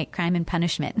punishment, right? Crime and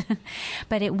punishment.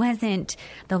 But it wasn't,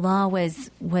 the law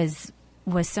was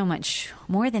so much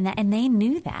more than that. And they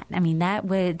knew that. I mean,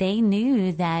 they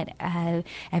knew that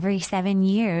every 7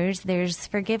 years there's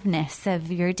forgiveness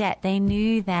of your debt. They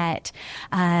knew that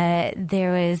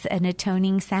there was an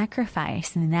atoning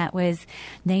sacrifice, and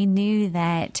they knew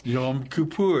that Yom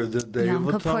Kippur, the Day of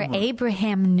Atonement.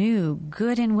 Abraham knew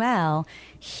good and well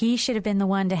he should have been the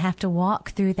one to have to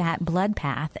walk through that blood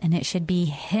path, and it should be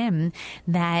him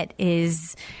that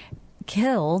is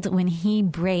killed when he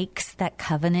breaks that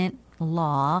covenant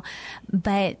law.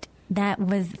 But that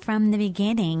was from the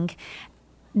beginning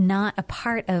not a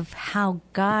part of how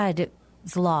God's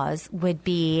laws would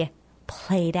be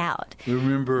played out.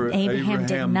 Remember, Abraham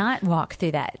did not walk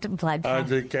through that blood path.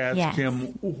 Isaac asked him,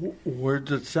 where's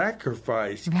the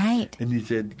sacrifice? Right. And he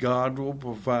said, God will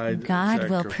provide. God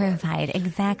will provide.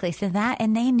 Exactly. So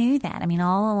and they knew that. I mean,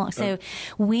 all along. So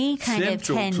we kind of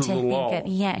tend to think of,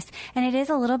 yes. And it is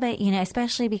a little bit,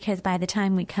 especially because by the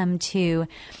time we come to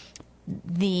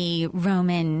the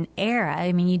Roman era,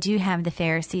 I mean, you do have the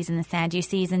Pharisees and the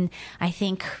Sadducees, and I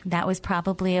think that was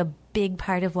probably a big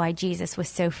part of why Jesus was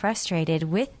so frustrated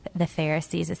with the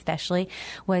Pharisees, especially,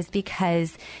 was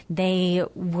because they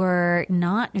were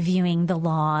not viewing the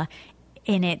law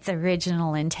in its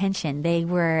original intention. They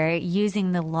were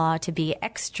using the law to be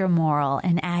extra moral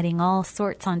and adding all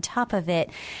sorts on top of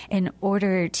it in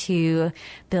order to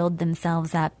build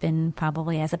themselves up, and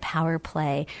probably as a power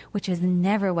play, which was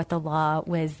never what the law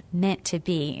was meant to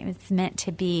be. It's meant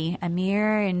to be a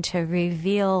mirror and to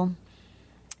reveal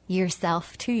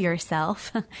yourself to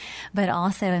yourself, but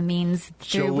also a means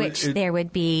through which there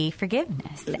would be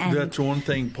forgiveness. And that's one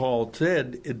thing Paul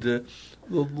said. The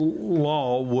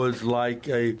law was like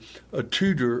a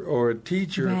tutor or a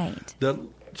teacher that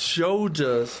showed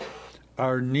us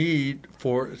our need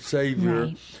for a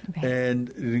Savior, and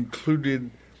it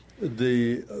included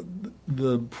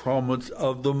the promise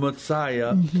of the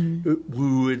Messiah,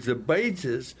 who is the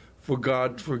basis for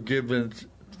God's forgiveness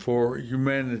for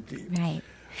humanity. Right.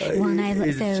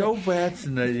 It's so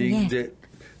fascinating that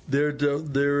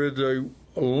there is a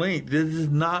link. This is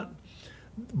not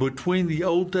between the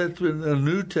Old Testament and the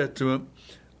New Testament,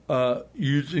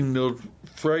 using those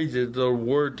phrases, those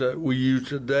words that we use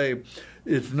today.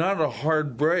 It's not a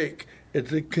hard break.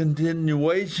 It's a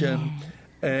continuation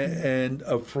and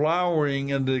a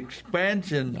flowering and the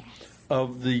expansion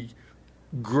of the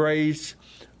grace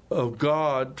of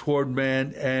God toward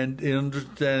man, and the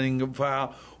understanding of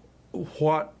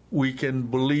what we can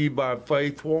believe by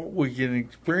faith, what we can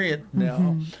experience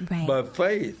now by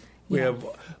faith. We have a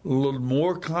little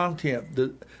more content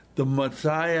that the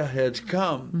Messiah has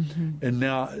come, and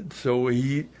now, so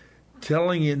he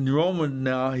telling in Romans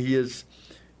now, he is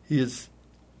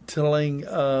telling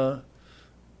the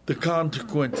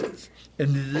consequences,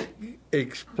 and he's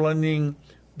explaining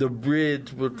the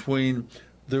bridge between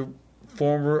the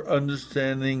former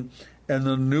understanding and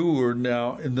the newer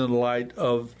now in the light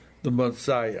of the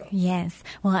Messiah. Yes.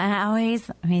 Well,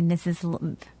 this is,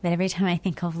 but every time I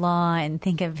think of law and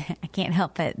I can't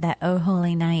help but that "Oh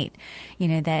Holy Night,"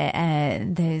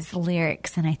 those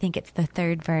lyrics, and I think it's the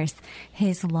third verse.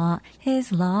 His law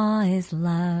is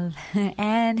love,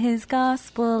 and His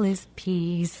gospel is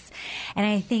peace. And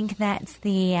I think that's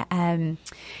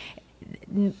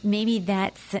maybe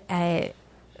that's, and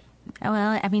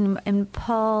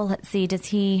Paul, let's see, does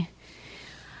he...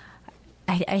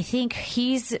 I think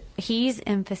he's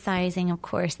emphasizing, of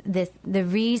course, the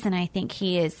reason I think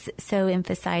he is so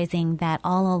emphasizing that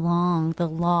all along the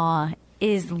law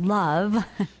is love.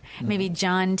 Maybe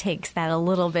John takes that a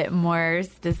little bit more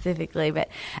specifically, but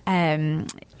I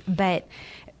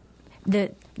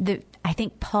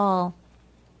think Paul,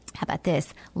 how about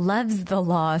this, loves the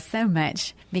law so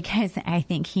much because I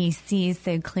think he sees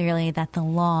so clearly that the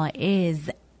law is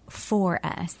for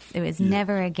us. It was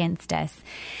never against us.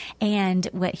 And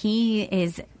what he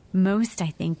is most, I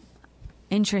think,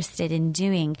 interested in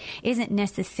doing isn't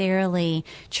necessarily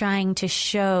trying to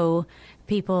show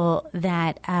people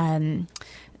that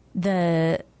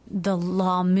the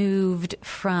law moved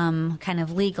from kind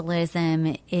of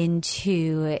legalism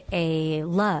into a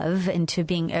love, into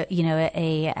being,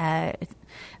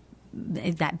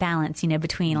 that balance,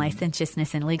 between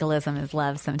licentiousness and legalism is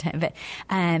love sometimes. But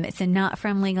so not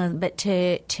from legalism, but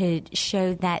to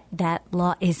show that that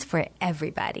law is for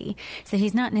everybody. So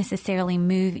he's not necessarily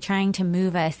trying to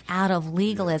move us out of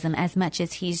legalism as much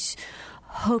as he's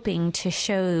hoping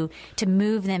to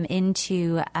move them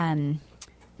into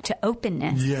to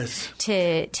openness. Yes.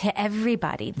 To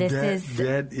everybody. That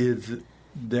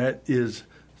is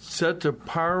such a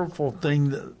powerful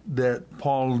thing that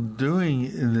Paul's doing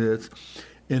in this,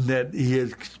 in that he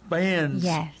expands.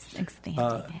 Yes,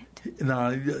 expanding it.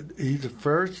 Now, he's a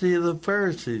Pharisee of the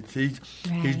Pharisees. He's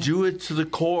Jewish to the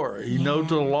core. He knows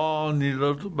the law and he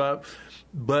knows about.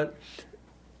 But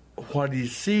what he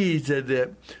sees is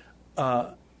that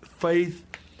faith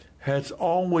has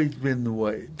always been the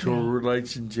way to a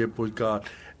relationship with God,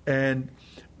 and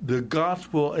the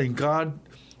gospel and God's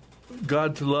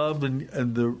love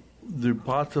and the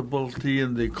possibility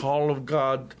and the call of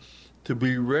God to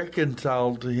be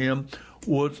reconciled to Him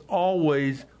was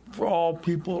always for all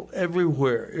people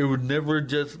everywhere. It was never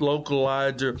just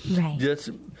localized or just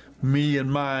me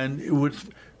and mine. It was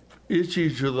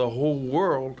issues to the whole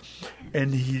world,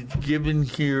 and he's given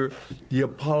here the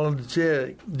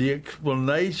apologetic, the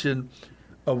explanation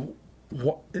of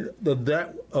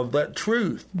that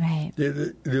truth. Right.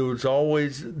 There was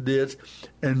always this,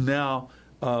 and now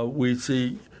we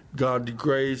see God's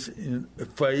grace and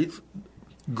faith.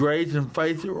 Grace and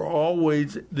faith are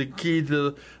always the key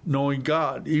to knowing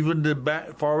God. Even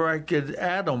far back as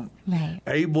Adam,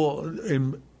 Abel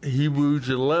in Hebrews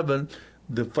 11.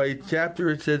 The faith chapter,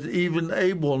 it says, even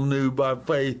Abel knew by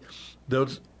faith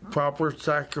those proper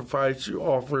sacrifice you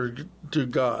offer to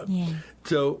God. Yeah.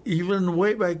 So even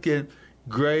way back then,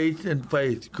 grace and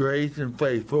faith.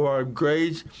 For our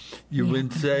grace, you've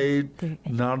been saved,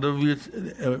 not of your,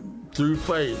 through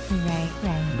faith,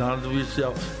 not of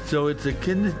yourself. So it's a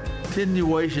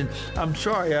continuation. I'm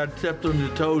sorry I stepped on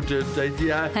your toes there, Stacey.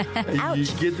 You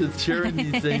get to sharing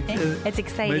these things. It's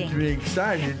exciting. Makes me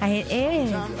excited. It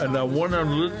is. And I want our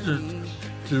listeners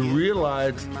to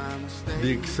realize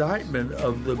the excitement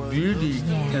of the beauty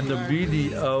and the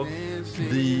beauty of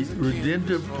the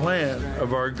redemptive plan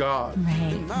of our God.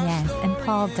 Right, yes. And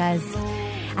Paul does.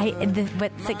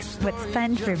 What's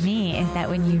fun for me is that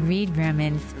when you read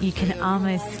Romans, you can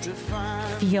almost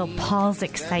feel Paul's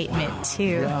excitement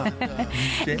too,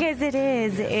 because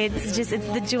it's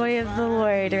the joy of the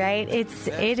Lord, right?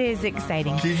 It is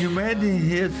exciting. Can you imagine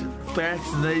his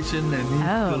fascination and his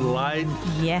delight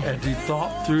as he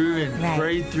thought through and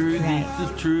prayed through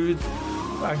these truths?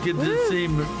 I get to see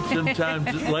him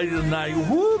sometimes late at night.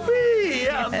 Whoopee!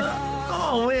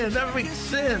 Oh man, that makes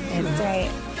sense. That's right.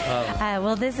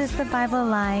 Well, this is the Bible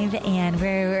Live, and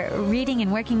we're reading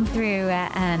and working through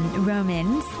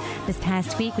Romans. This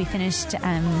past week, we finished 2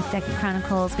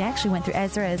 Chronicles. We actually went through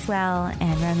Ezra as well,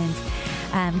 and Romans.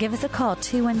 Give us a call,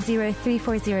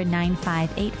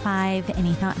 210-340-9585.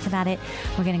 Any thoughts about it?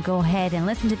 We're going to go ahead and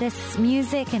listen to this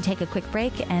music and take a quick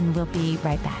break, and we'll be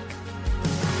right back.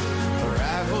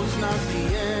 Arrival's not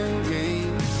the end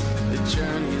game. The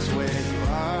journey's where you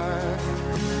are.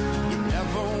 You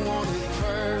never wanted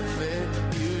perfect.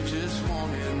 You just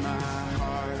wanted my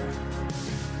heart.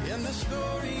 And the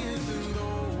story isn't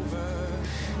over.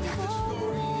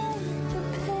 The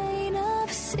pain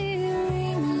of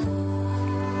searing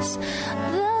loss.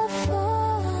 The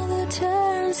Father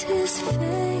turns his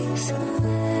face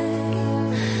away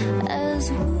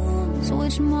as wounds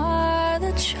which mar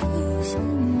the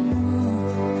chosen.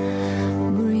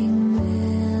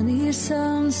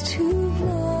 Sons to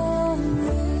glory.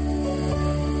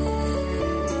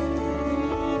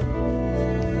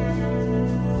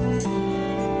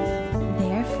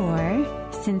 Therefore,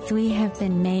 since we have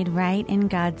been made right in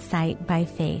God's sight by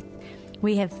faith,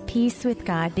 we have peace with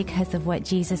God because of what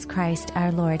Jesus Christ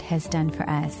our Lord has done for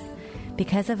us.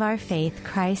 Because of our faith,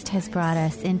 Christ has brought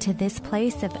us into this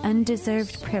place of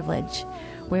undeserved privilege,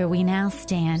 where we now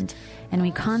stand, and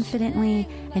we confidently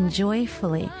and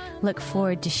joyfully look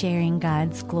forward to sharing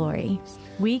God's glory.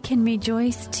 We can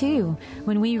rejoice, too,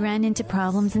 when we run into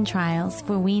problems and trials,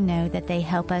 for we know that they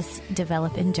help us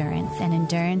develop endurance, and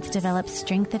endurance develops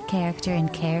strength of character,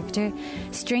 and character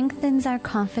strengthens our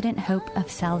confident hope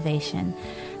of salvation.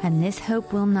 And this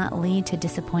hope will not lead to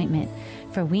disappointment,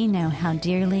 for we know how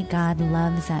dearly God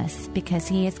loves us, because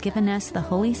He has given us the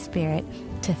Holy Spirit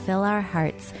to fill our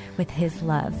hearts with His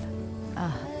love.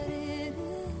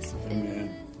 Amen.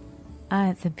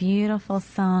 It's a beautiful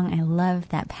song. I love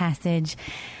that passage.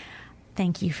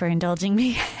 Thank you for indulging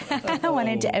me. I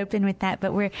wanted to open with that,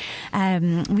 but we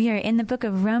are in the book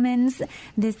of Romans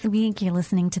this week. You're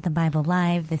listening to the Bible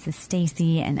Live. This is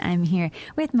Stacy, and I'm here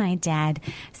with my dad,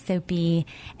 Soapy,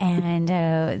 and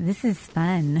this is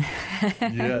fun.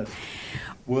 Yes.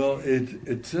 Well,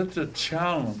 it's such a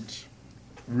challenge,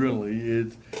 really.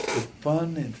 It's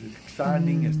fun, it's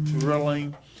exciting, it's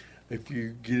thrilling if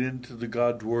you get into the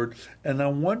God's Word. And I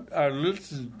want our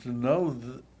listeners to know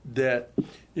that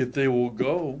if they will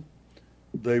go,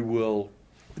 they will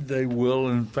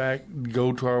in fact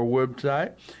go to our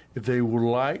website. If they would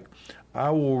like,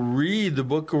 I will read the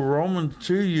book of Romans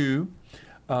to you,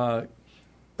 a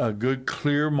good,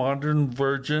 clear, modern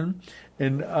version,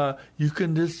 and you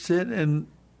can just sit and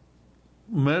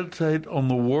meditate on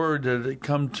the word as it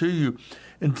comes to you.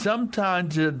 And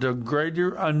sometimes the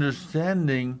greater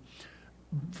understanding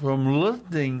from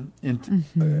listening,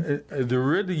 there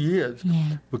really is,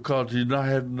 because you're not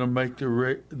having to make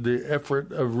the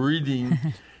effort of reading,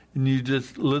 and you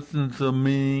just listen to the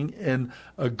meaning, and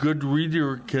a good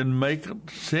reader can make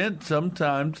sense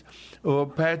sometimes of a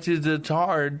passage that's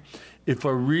hard if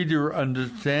a reader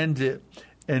understands it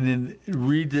and then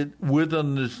reads it with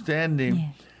understanding. Yeah.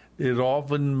 It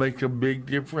often makes a big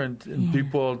difference, and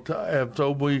people have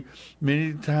told me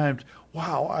many times,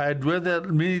 wow, I had read that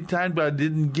many times, but I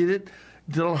didn't get it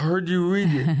until I heard you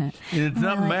read it. And it's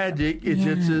not magic. It's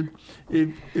just that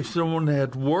if someone has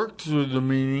worked through the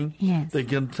meaning, they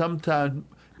can sometimes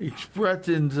express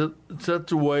it in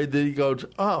such a way that he goes,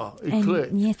 it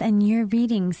clicked. Yes, and your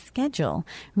reading schedule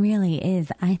really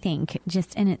is, I think,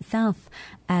 just in itself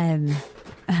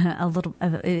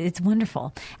it's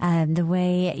wonderful. The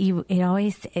way I'm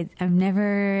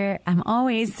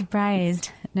always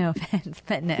surprised, no offense,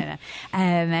 but no,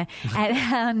 at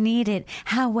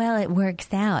how well it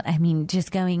works out. I mean,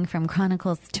 just going from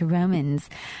Chronicles to Romans,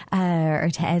 or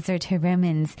to Ezra to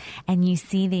Romans, and you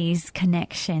see these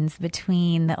connections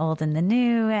between the old and the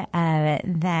new,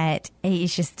 that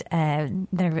it's just,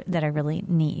 that are really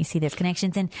neat. You see those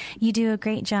connections, and you do a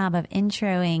great job of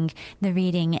introing the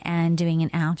reading and doing an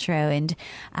outro, and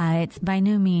it's by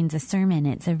no means a sermon.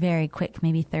 It's a very quick,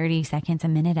 maybe 30 seconds, a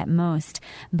minute at most,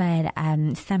 but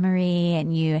summary.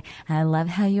 And I love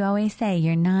how you always say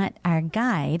you're not our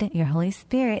guide, your Holy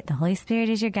Spirit. The Holy Spirit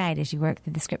is your guide as you work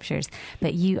through the scriptures,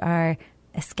 but you are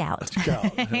a scout.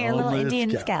 You're a little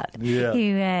Indian scout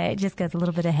who just goes a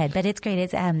little bit ahead. But it's great.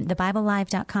 It's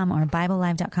thebiblelive.com or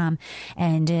biblelive.com.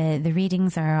 And the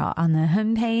readings are on the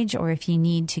homepage, or if you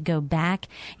need to go back,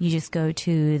 you just go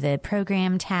to the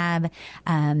program tab,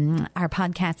 our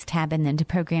podcast tab, and then to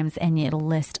programs, and it'll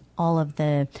list all of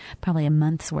probably a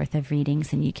month's worth of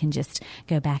readings, and you can just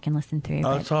go back and listen through.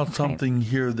 I saw something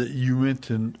here that you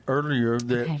mentioned earlier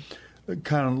that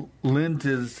kind of lends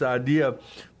to this idea,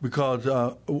 because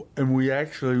and we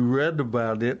actually read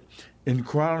about it in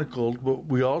Chronicles, but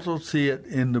we also see it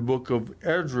in the book of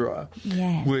Ezra,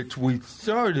 which we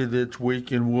started this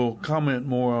week, and we'll comment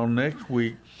more on next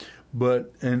week.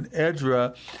 But in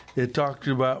Ezra, it talks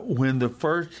about when the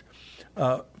first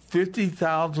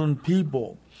 50,000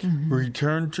 people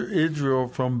returned to Israel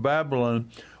from Babylon,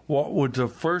 what was the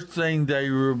first thing they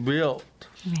rebuilt?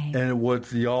 And it was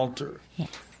the altar.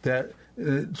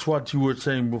 That's what you were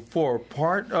saying before.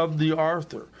 Part of the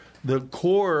altar, the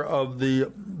core of the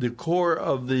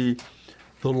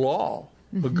law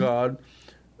of God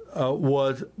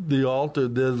was the altar.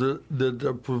 There's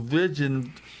a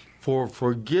provision for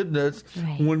forgiveness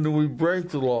when we break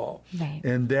the law,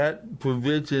 and that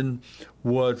provision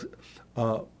was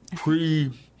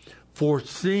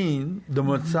foreseen. The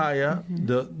Messiah,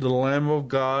 the Lamb of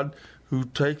God, who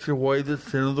takes away the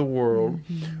sin of the world,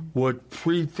 was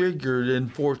prefigured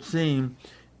and foreseen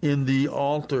in the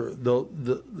altar,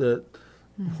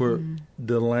 where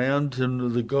the lambs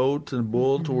and the goats and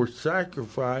bulls were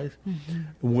sacrificed,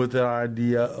 with the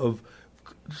idea of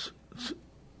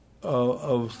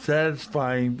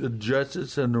satisfying the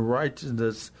justice and the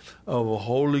righteousness of a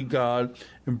holy God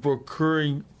and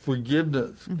procuring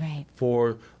forgiveness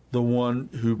for the one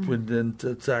who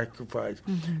presented sacrifice.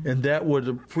 And that was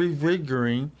a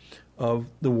prefiguring of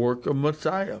the work of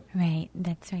Messiah. Right,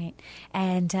 that's right.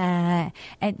 And so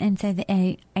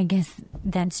I guess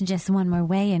that's just one more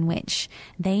way in which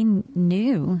they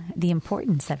knew the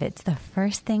importance of it. It's the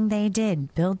first thing they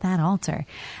did, build that altar.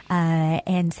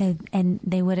 And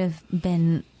they would have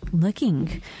been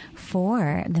looking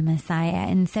for the Messiah.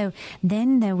 And so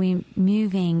then we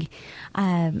moving,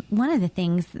 one of the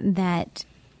things that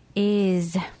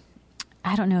is,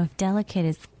 I don't know if delicate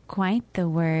is quite the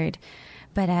word,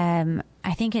 but I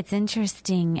think it's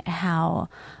interesting how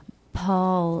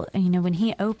Paul, when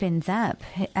he opens up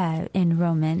in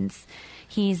Romans,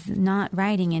 he's not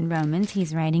writing in Romans.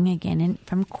 He's writing again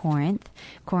from Corinth.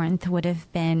 Corinth would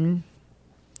have been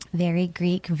very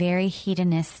Greek, very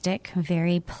hedonistic,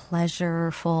 very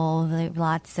pleasureful,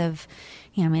 lots of,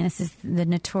 this is the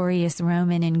notorious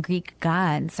Roman and Greek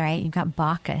gods, right? You've got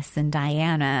Bacchus and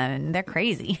Diana, and they're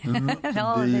crazy.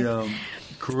 The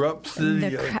corrupt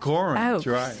city of Corinth,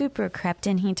 right? Super corrupt.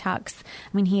 And he talks,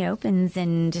 he opens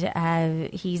and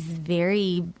he's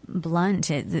very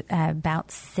blunt about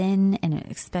sin and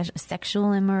especially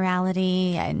sexual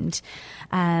immorality and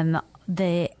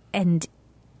the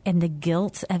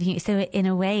guilt of you. So in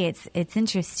a way, it's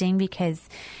interesting because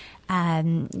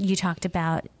you talked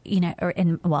about,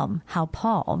 how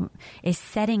Paul is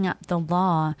setting up the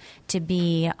law to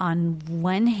be, on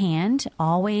one hand,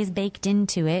 always baked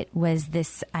into it was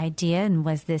this idea and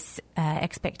was this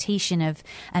expectation of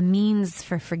a means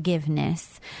for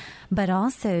forgiveness. But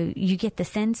also, you get the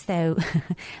sense, though,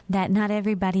 that not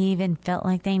everybody even felt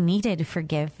like they needed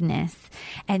forgiveness.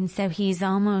 And so he's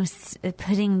almost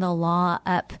putting the law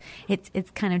up. It's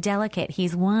kind of delicate.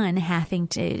 He's having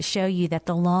to show you that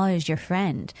the law is your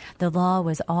friend. The law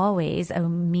was always a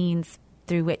means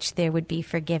through which there would be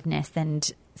forgiveness and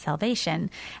salvation,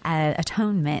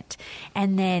 atonement.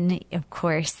 And then, of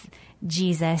course,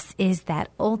 Jesus is that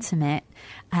ultimate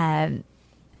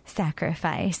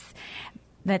sacrifice.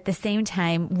 But at the same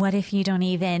time, what if you don't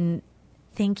even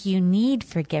think you need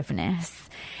forgiveness?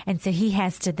 And so he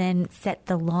has to then set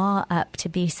the law up to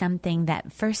be something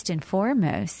that, first and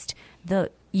foremost, the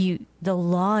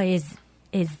law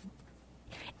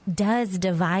does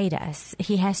divide us.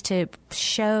 He has to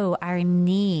show our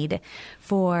need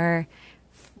for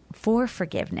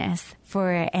forgiveness,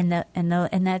 and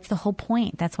that's the whole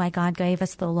point. That's why God gave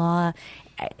us the law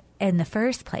in the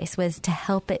first place, was to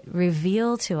help it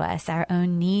reveal to us our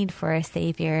own need for a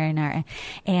Savior,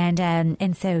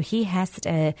 and so he has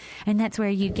to, and that's where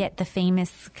you get the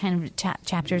famous kind of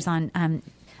chapters on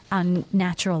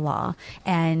natural law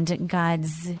and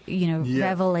God's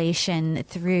revelation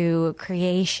through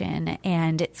creation,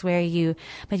 and it's where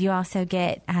but you also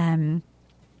get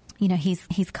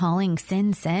he's calling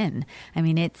sin. I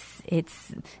mean, it's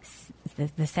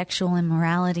the sexual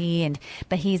immorality,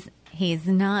 but he's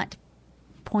not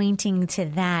pointing to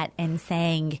that and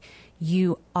saying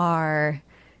you are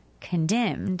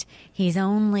condemned.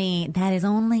 That is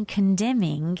only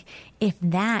condemning if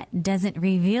that doesn't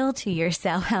reveal to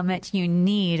yourself how much you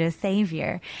need a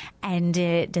Savior, and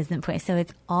it doesn't point. So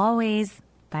it's always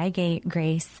by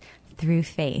grace through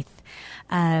faith.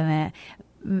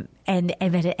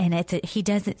 He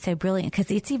does it so brilliant, because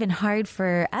it's even hard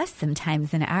for us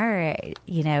sometimes in our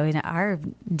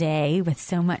day with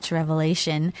so much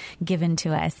revelation given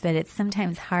to us. But it's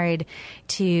sometimes hard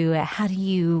to, how do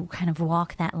you kind of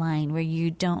walk that line where you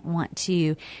don't want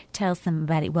to tell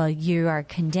somebody, well, you are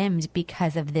condemned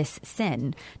because of this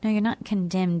sin. No, you're not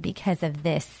condemned because of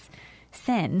this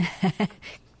sin.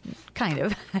 Kind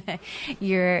of.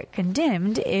 You're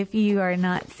condemned if you are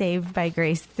not saved by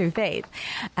grace through faith.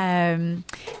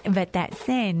 But that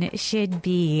sin should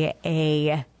be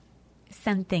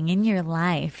something in your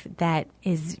life that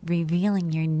is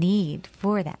revealing your need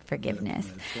for that forgiveness.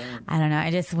 Right. I don't know.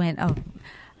 I just went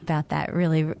about that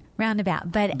really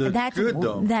roundabout. But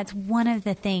that's one of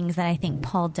the things that I think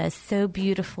Paul does so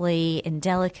beautifully and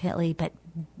delicately,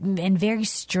 and very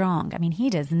strong. I mean, he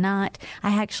does not.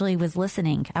 I actually was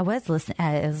listening. I was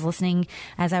listening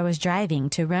as I was driving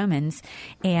to Romans,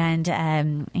 and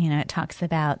it talks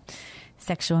about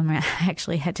sexual. I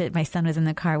actually had to. My son was in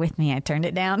the car with me. I turned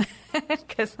it down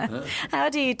because how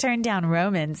do you turn down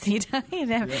Romans?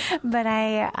 But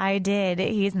I did.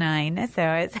 He's 9,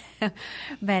 so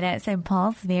so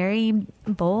Paul's very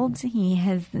bold. He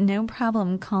has no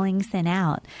problem calling sin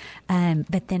out,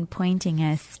 but then pointing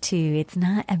us to, it's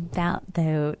not about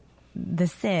the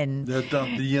sin. That's not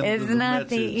the end it's of the not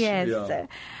message. Yes.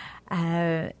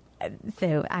 Yeah.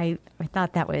 So I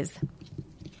thought that was.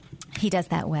 He does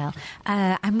that well.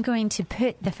 I'm going to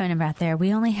put the phone number out there.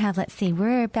 We only have,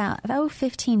 we're about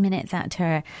 15 minutes out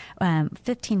to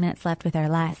 15 minutes left with our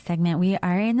last segment. We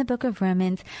are in the book of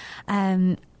Romans.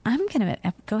 I'm going to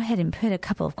go ahead and put a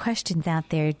couple of questions out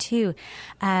there too.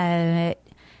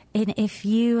 And if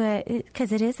you,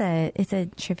 because it's a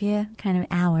trivia kind of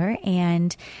hour,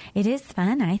 and it is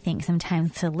fun, I think,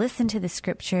 sometimes to listen to the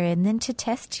scripture and then to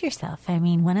test yourself. I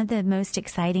mean, one of the most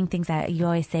exciting things that you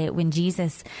always say, when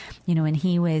Jesus, when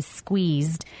he was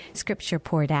squeezed, scripture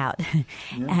poured out,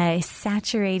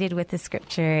 saturated with the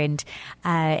scripture,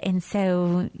 and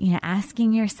so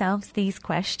asking yourselves these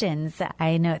questions.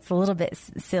 I know it's a little bit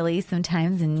silly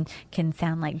sometimes and can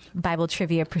sound like Bible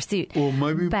trivia pursuit. Well,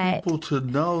 maybe people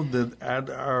should know that at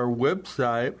our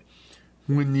website,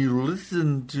 when you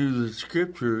listen to the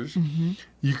scriptures,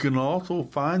 you can also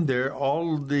find there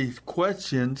all of these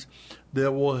questions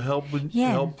that will help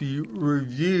you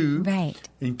review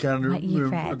and kind of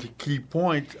remember the key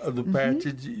points of the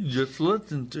passage you just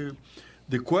listened to.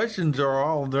 The questions are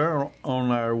all there on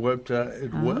our website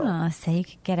as well. Oh, so you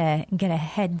could get a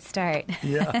head start.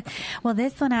 Yeah. Well,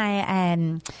 this one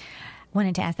I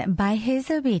wanted to ask that. By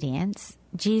his obedience,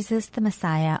 Jesus the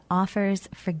Messiah offers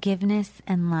forgiveness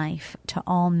and life to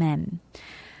all men.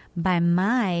 By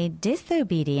my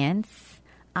disobedience,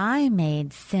 I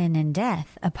made sin and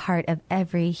death a part of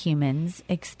every human's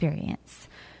experience.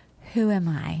 Who am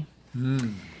I?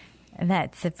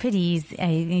 That's a pretty easy.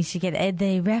 You should get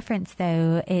the reference,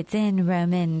 though. It's in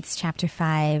Romans chapter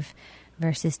 5,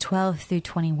 verses 12 through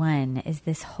 21 is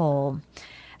this whole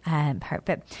part.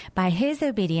 But by his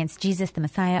obedience, Jesus the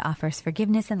Messiah offers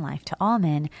forgiveness and life to all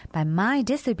men. By my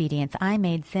disobedience, I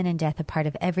made sin and death a part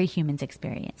of every human's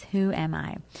experience. Who am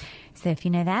I? So if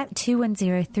you know that,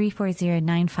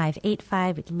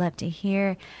 210-340-9585. We'd love to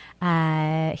hear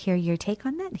your take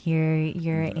on that, hear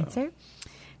your answer.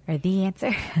 Or the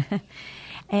answer.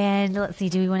 And let's see,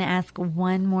 do we want to ask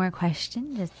one more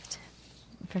question just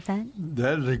for fun?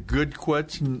 That is a good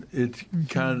question. It's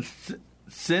kind of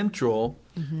central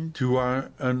to our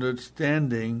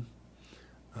understanding,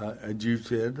 as you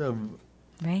said, of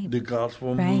the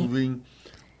gospel moving.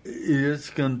 It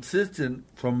is consistent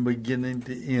from beginning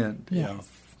to end. Yes.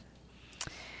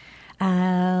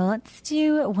 Let's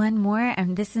do one more.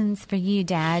 And this one's for you,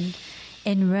 Dad.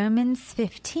 In Romans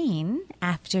 15,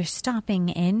 after stopping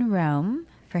in Rome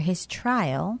for his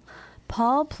trial,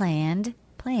 Paul planned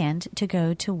to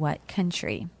go to what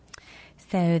country?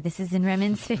 So this is in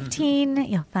Romans 15.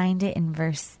 You'll find it in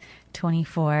verse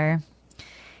 24.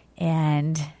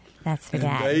 And that's for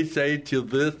Dad. And they say to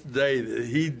this day that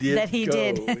he did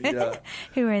Yeah.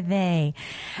 Who are they?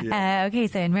 Yeah. Okay,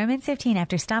 so in Romans 15,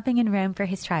 after stopping in Rome for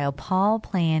his trial, Paul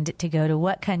planned to go to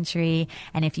what country?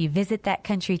 And if you visit that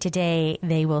country today,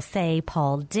 they will say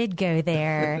Paul did go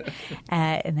there.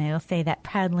 And they will say that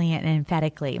proudly and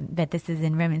emphatically. But this is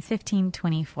in Romans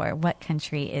 15:24. What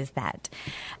country is that?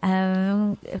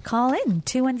 Call in,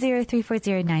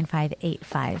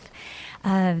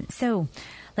 210-340-9585. So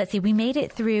let's see, we made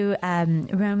it through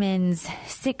Romans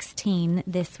 16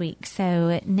 this week.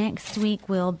 So next week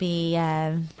we'll be,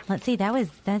 that's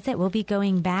it. We'll be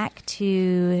going back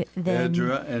to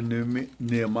Ezra and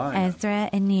Nehemiah.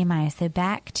 So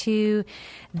back to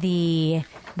the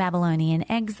Babylonian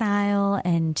exile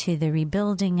and to the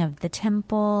rebuilding of the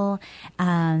temple,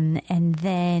 and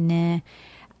then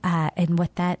and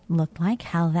what that looked like,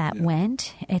 how that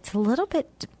went. It's a little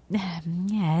bit...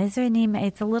 Ezra and Nehemiah,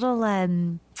 it's a little,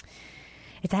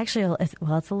 it's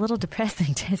a little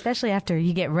depressing, especially after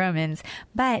you get Romans,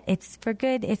 but it's for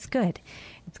good. It's good.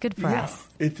 It's good for us.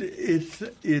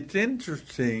 It's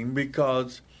interesting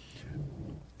because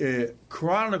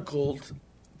Chronicles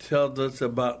tells us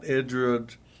about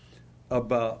Ezra's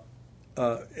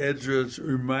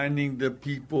reminding the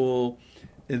people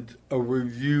a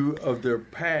review of their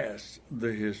past,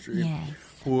 their history. Yes.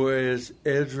 Whereas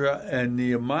Ezra and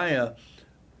Nehemiah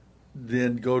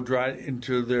then go right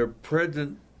into their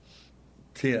present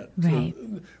tense. Right.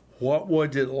 So what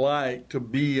was it like to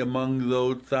be among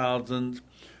those thousands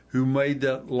who made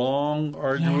that long,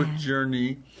 arduous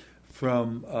journey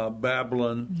from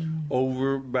Babylon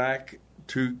over back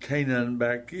to Canaan,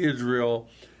 back to Israel,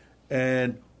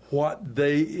 and what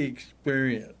they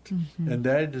experienced? And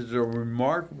that is a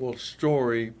remarkable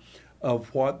story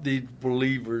of what these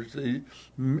believers,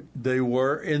 they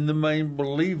were in the main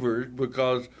believers,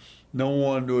 because no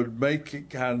one would make it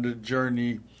kind of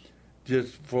journey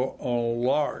just on a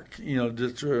lark,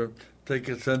 just to take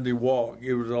a Sunday walk.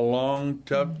 It was a long,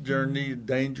 tough journey,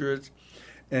 dangerous,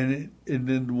 and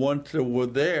then once they were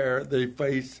there, they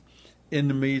faced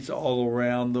enemies all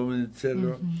around them,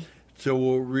 etc. So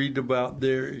we'll read about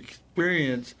their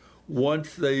experience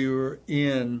once they were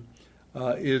in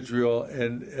Israel,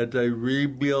 and as they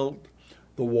rebuilt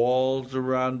the walls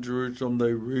around Jerusalem,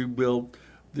 they rebuilt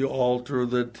the altar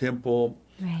of the temple,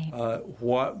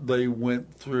 what they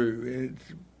went through.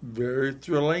 It's very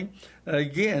thrilling. And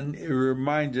again, it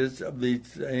reminds us of the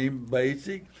same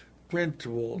basic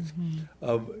principles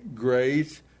of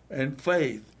grace and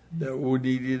faith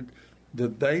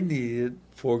that they needed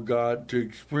for God to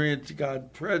experience God's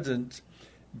presence,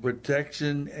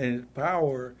 protection, and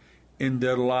power in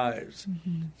their lives.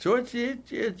 So it's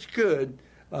good.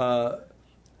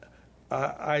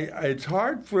 It's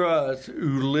hard for us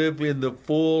who live in the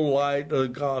full light of the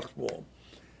gospel.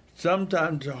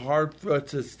 Sometimes it's hard for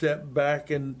us to step back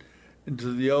into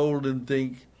the old and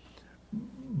think,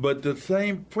 but the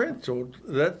same principles,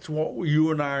 that's what you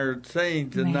and I are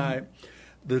saying tonight, Right.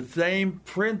 The same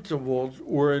principles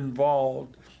were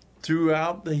involved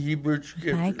throughout the Hebrew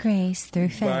Scriptures. By grace through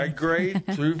faith. By grace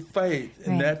through faith.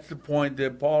 And Right. that's the point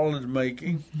that Paul is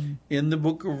making in the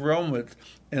book of Romans.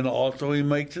 And also he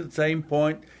makes the same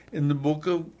point in the book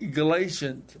of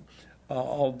Galatians,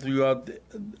 all throughout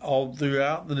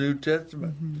the New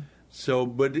Testament. So,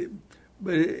 but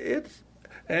it's,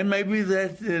 and maybe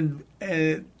that's an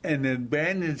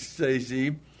advantage,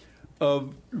 Stacey,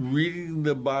 of reading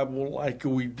the Bible like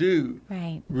we do.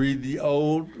 Right. Read the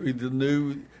Old, read the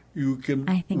New.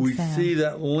 I think we so. see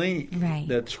that link. Right.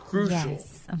 That's crucial.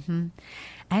 Yes.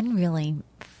 And really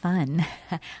fun.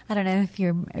 I don't know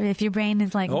if your brain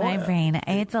is like my brain.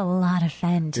 It's a lot of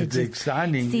fun to It's just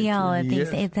exciting. see all of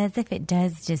these. Yes. It's as if it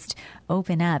does just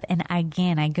open up. And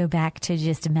again, I go back to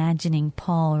just imagining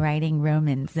Paul writing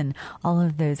Romans and all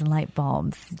of those light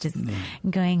bulbs just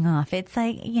going off. It's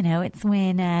like, it's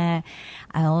when I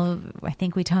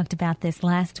think we talked about this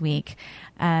last week,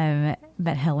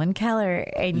 but Helen Keller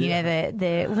and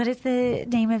the what is the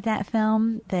name of that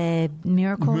film? The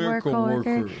Miracle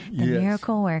Worker. The Yes.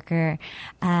 Miracle Worker.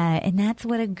 And that's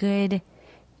what a good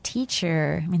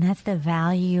teacher, that's the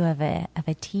value of a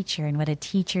teacher, and what a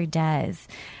teacher does,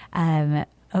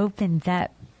 opens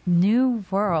up new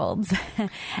worlds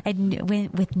and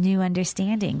with new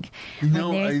understanding.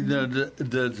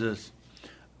 There's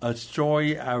a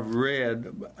story I've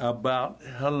read about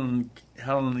Helen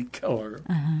Keller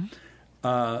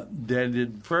that is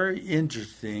very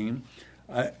interesting.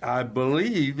 I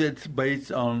believe it's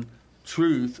based on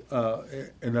truth,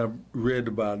 and I've read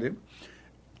about it.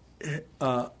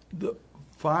 I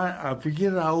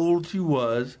forget how old she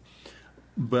was,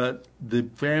 but the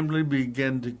family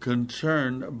began to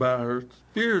concern about her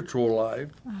spiritual life,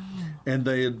 and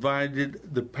they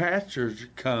invited the pastors to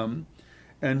come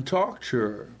and talk to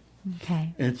her.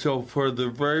 Okay. And so for the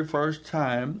very first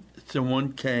time,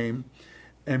 someone came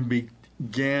and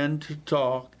began to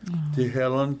talk to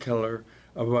Helen Keller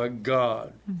about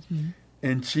God.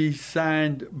 And she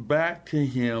signed back to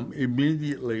him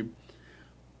immediately,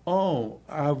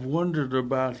 I've wondered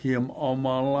about him all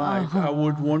my life. I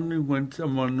was wondering when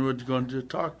someone was going to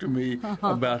talk to me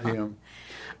about him.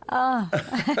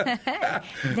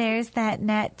 There's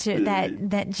that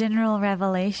general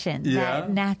revelation, that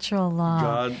natural law.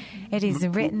 God it is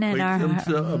written in our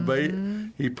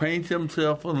heart. He paints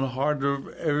himself in the heart of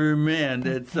every man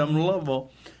at some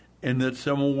level, and there's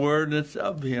some awareness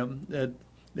of him.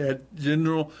 That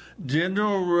general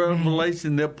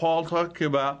revelation that Paul talked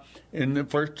about in the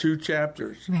first two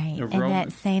chapters. Right, of and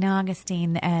Romans. that St.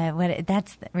 Augustine,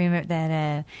 remember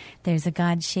that there's a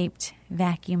God-shaped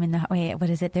vacuum in the what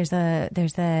is it? There's a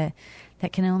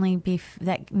that can only be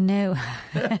no.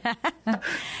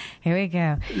 Here we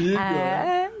go.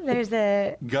 There's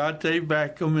a God-shaped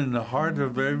vacuum in the heart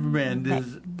of every man. This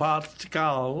is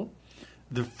Pascal,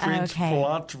 the French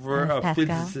philosopher of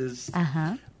physicists.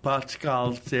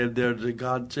 Pascal said there's a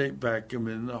God-shaped vacuum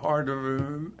in the heart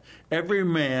of every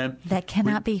man that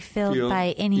cannot be filled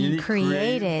by any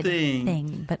created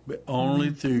thing, but only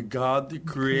through God the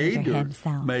Creator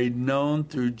himself, made known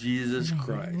through Jesus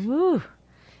Christ. Woo.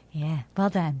 Yeah, well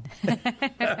done.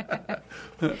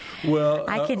 Well,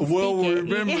 I can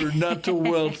remember, not so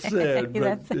well said,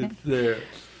 but it's there.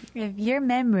 If your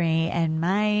memory and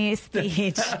my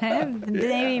speech,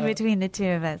 maybe between the two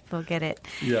of us, we'll get it.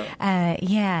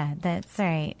 Yeah. That's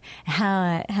right.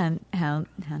 How I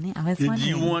was wondering. Did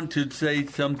you want to say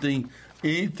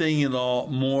anything at all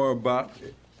more about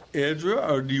Ezra,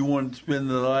 or do you want to spend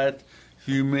the last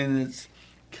few minutes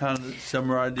kind of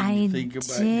summarizing? Think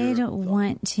about I did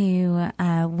want to.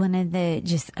 One of the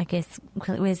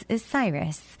it was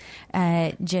Cyrus.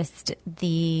 Just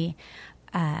the.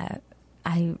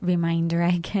 Reminder,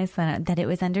 I guess, that it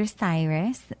was under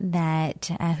Cyrus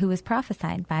who was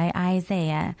prophesied by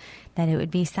Isaiah, that it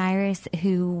would be Cyrus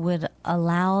who would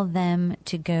allow them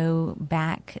to go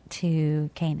back to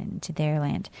Canaan, to their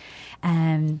land.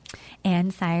 And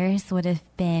Cyrus would have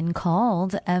been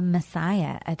called a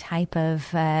Messiah, a type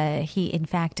of,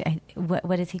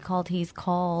 what is he called? He's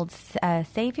called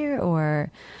Savior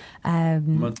or...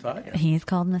 Messiah. He's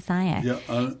called Messiah. Yeah,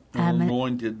 an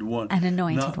anointed one. An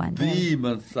anointed Not one. the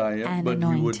Messiah, but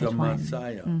he was a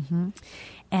Messiah. Mm-hmm.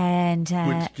 And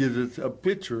which gives us a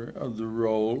picture of the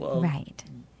role of right.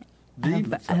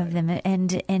 of them,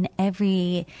 and in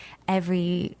every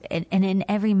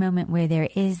moment where there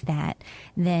is that,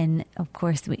 then of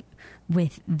course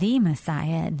with the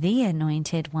Messiah, the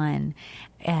anointed one,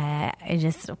 I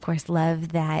just of course love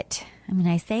that. I mean,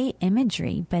 I say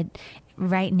imagery, but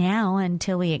right now,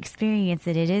 until we experience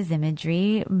it, it is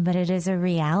imagery, but it is a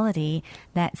reality.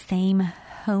 That same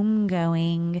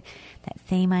homegoing, that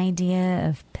same idea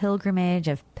of pilgrimage,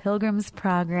 of pilgrim's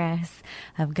progress,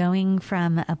 of going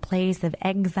from a place of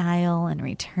exile and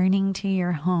returning to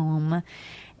your home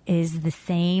is the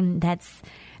same. That's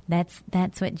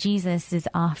what Jesus is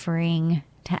offering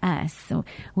to us. So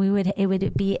it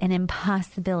would be an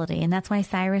impossibility. And that's why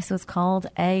Cyrus was called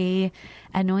a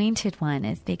anointed one,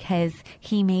 is because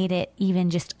he made it even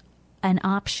just an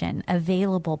option,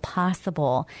 available,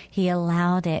 possible. He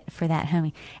allowed it for that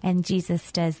home. And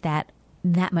Jesus does that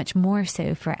much more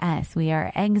so for us. We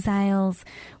are exiles.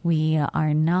 We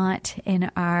are not in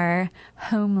our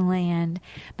homeland,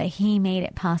 but he made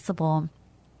it possible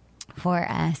for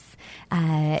us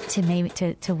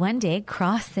to one day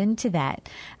cross into that.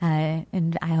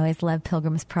 And I always love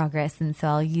Pilgrim's Progress, and so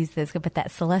I'll use this, but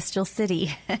that celestial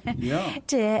city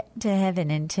to heaven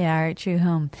and to our true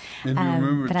home. And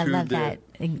remember, but I love that.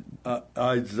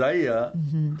 Isaiah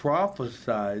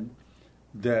prophesied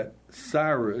that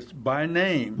Cyrus, by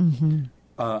name,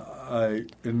 an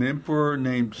emperor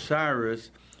named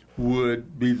Cyrus,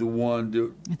 would be the one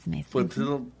that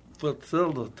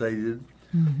facilitated.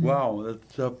 Wow,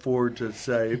 that's tough word to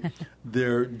say.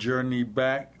 Their journey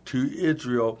back to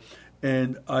Israel,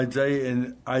 and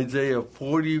Isaiah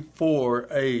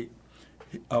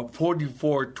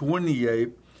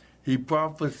 44:28, he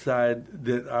prophesied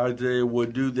that Isaiah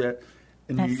would do that.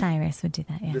 And Cyrus would do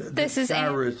that. Yeah,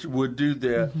 Cyrus would do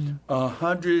that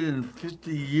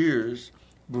 150 years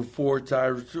before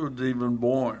Cyrus was even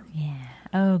born. Yeah.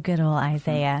 Oh, good old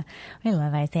Isaiah. We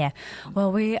love Isaiah.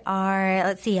 Well, we are,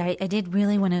 let's see, I did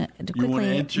really want to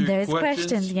quickly, answer those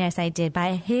questions? Yes, I did.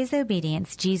 By his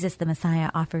obedience, Jesus the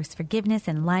Messiah offers forgiveness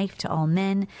and life to all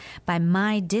men. By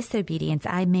my disobedience,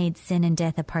 I made sin and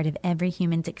death a part of every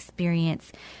human's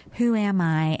experience. Who am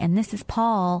I? And this is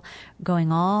Paul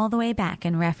going all the way back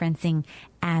and referencing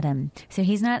Adam. So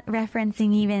he's not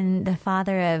referencing even the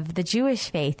father of the Jewish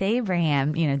faith,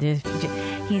 Abraham. He's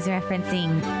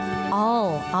referencing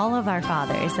all of our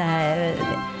fathers,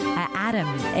 Adam,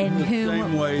 in the whom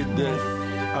same way that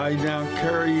I now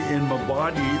carry in my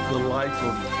body the life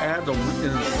of Adam in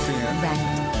a sense.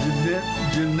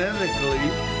 Right. Genetically,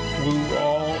 we were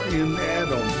all in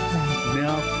Adam. Right.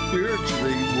 Now,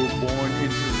 spiritually, we're born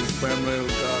into the family of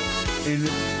God, and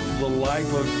it's the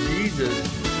life of Jesus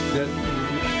that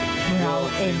we're all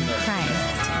in Christ.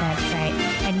 That's right.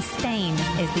 And Spain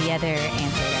is the other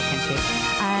answer to that country.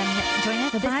 Join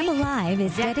us. The Bible Live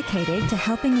is dedicated to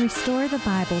helping restore the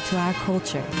Bible to our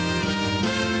culture.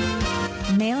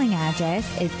 Mailing address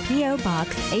is P.O.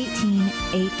 Box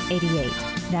 18888.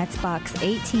 That's Box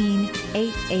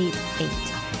 18888.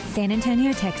 San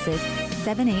Antonio, Texas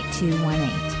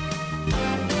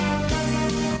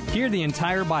 78218. Hear the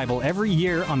entire Bible every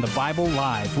year on the Bible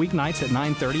Live, weeknights at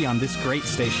 9:30 on this great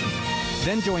station.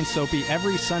 Then join Soapy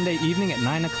every Sunday evening at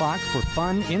 9 o'clock for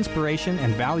fun, inspiration,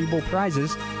 and valuable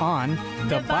prizes on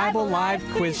the Bible Live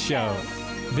Quiz Show.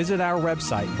 Visit our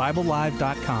website,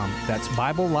 BibleLive.com. That's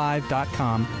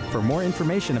BibleLive.com for more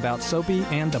information about Soapy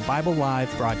and the Bible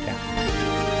Live broadcast.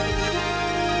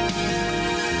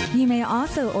 You may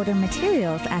also order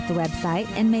materials at the website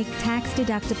and make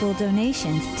tax-deductible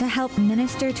donations to help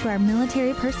minister to our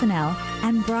military personnel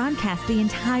and broadcast the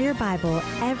entire Bible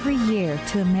every year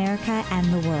to America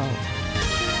and the world.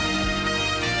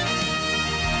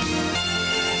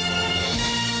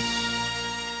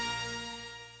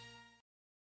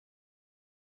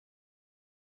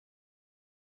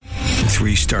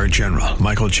 Three-star General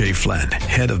Michael J. Flynn,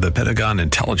 head of the Pentagon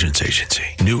Intelligence Agency,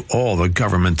 knew all the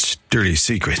government's dirty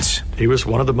secrets. He was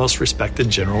one of the most respected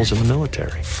generals in the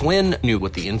military. Flynn knew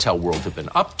what the intel world had been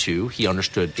up to. He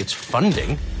understood its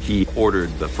funding. He ordered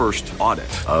the first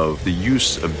audit of the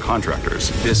use of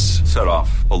contractors. This set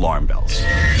off alarm bells.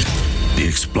 The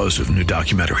explosive new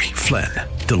documentary, Flynn,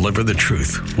 Deliver the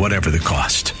Truth, Whatever the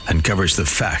Cost, uncovers the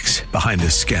facts behind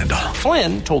this scandal.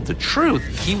 Flynn told the truth.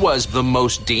 He was the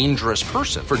most dangerous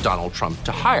person for Donald Trump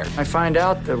to hire. I find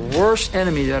out the worst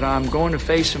enemy that I'm going to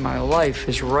face in my life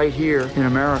is right here in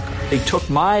America. They took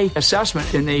my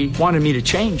assessment and they wanted me to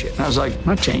change it. And I was like, I'm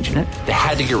not changing it. They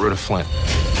had to get rid of Flynn.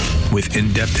 With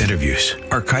in-depth interviews,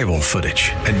 archival footage,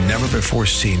 and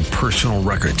never-before-seen personal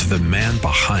records of the man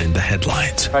behind the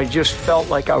headlines. I just felt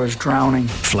like I was drowning.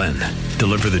 Flynn,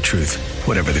 Deliver the Truth,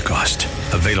 Whatever the Cost.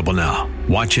 Available now.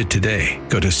 Watch it today.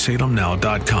 Go to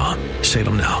salemnow.com.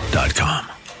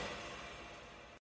 salemnow.com.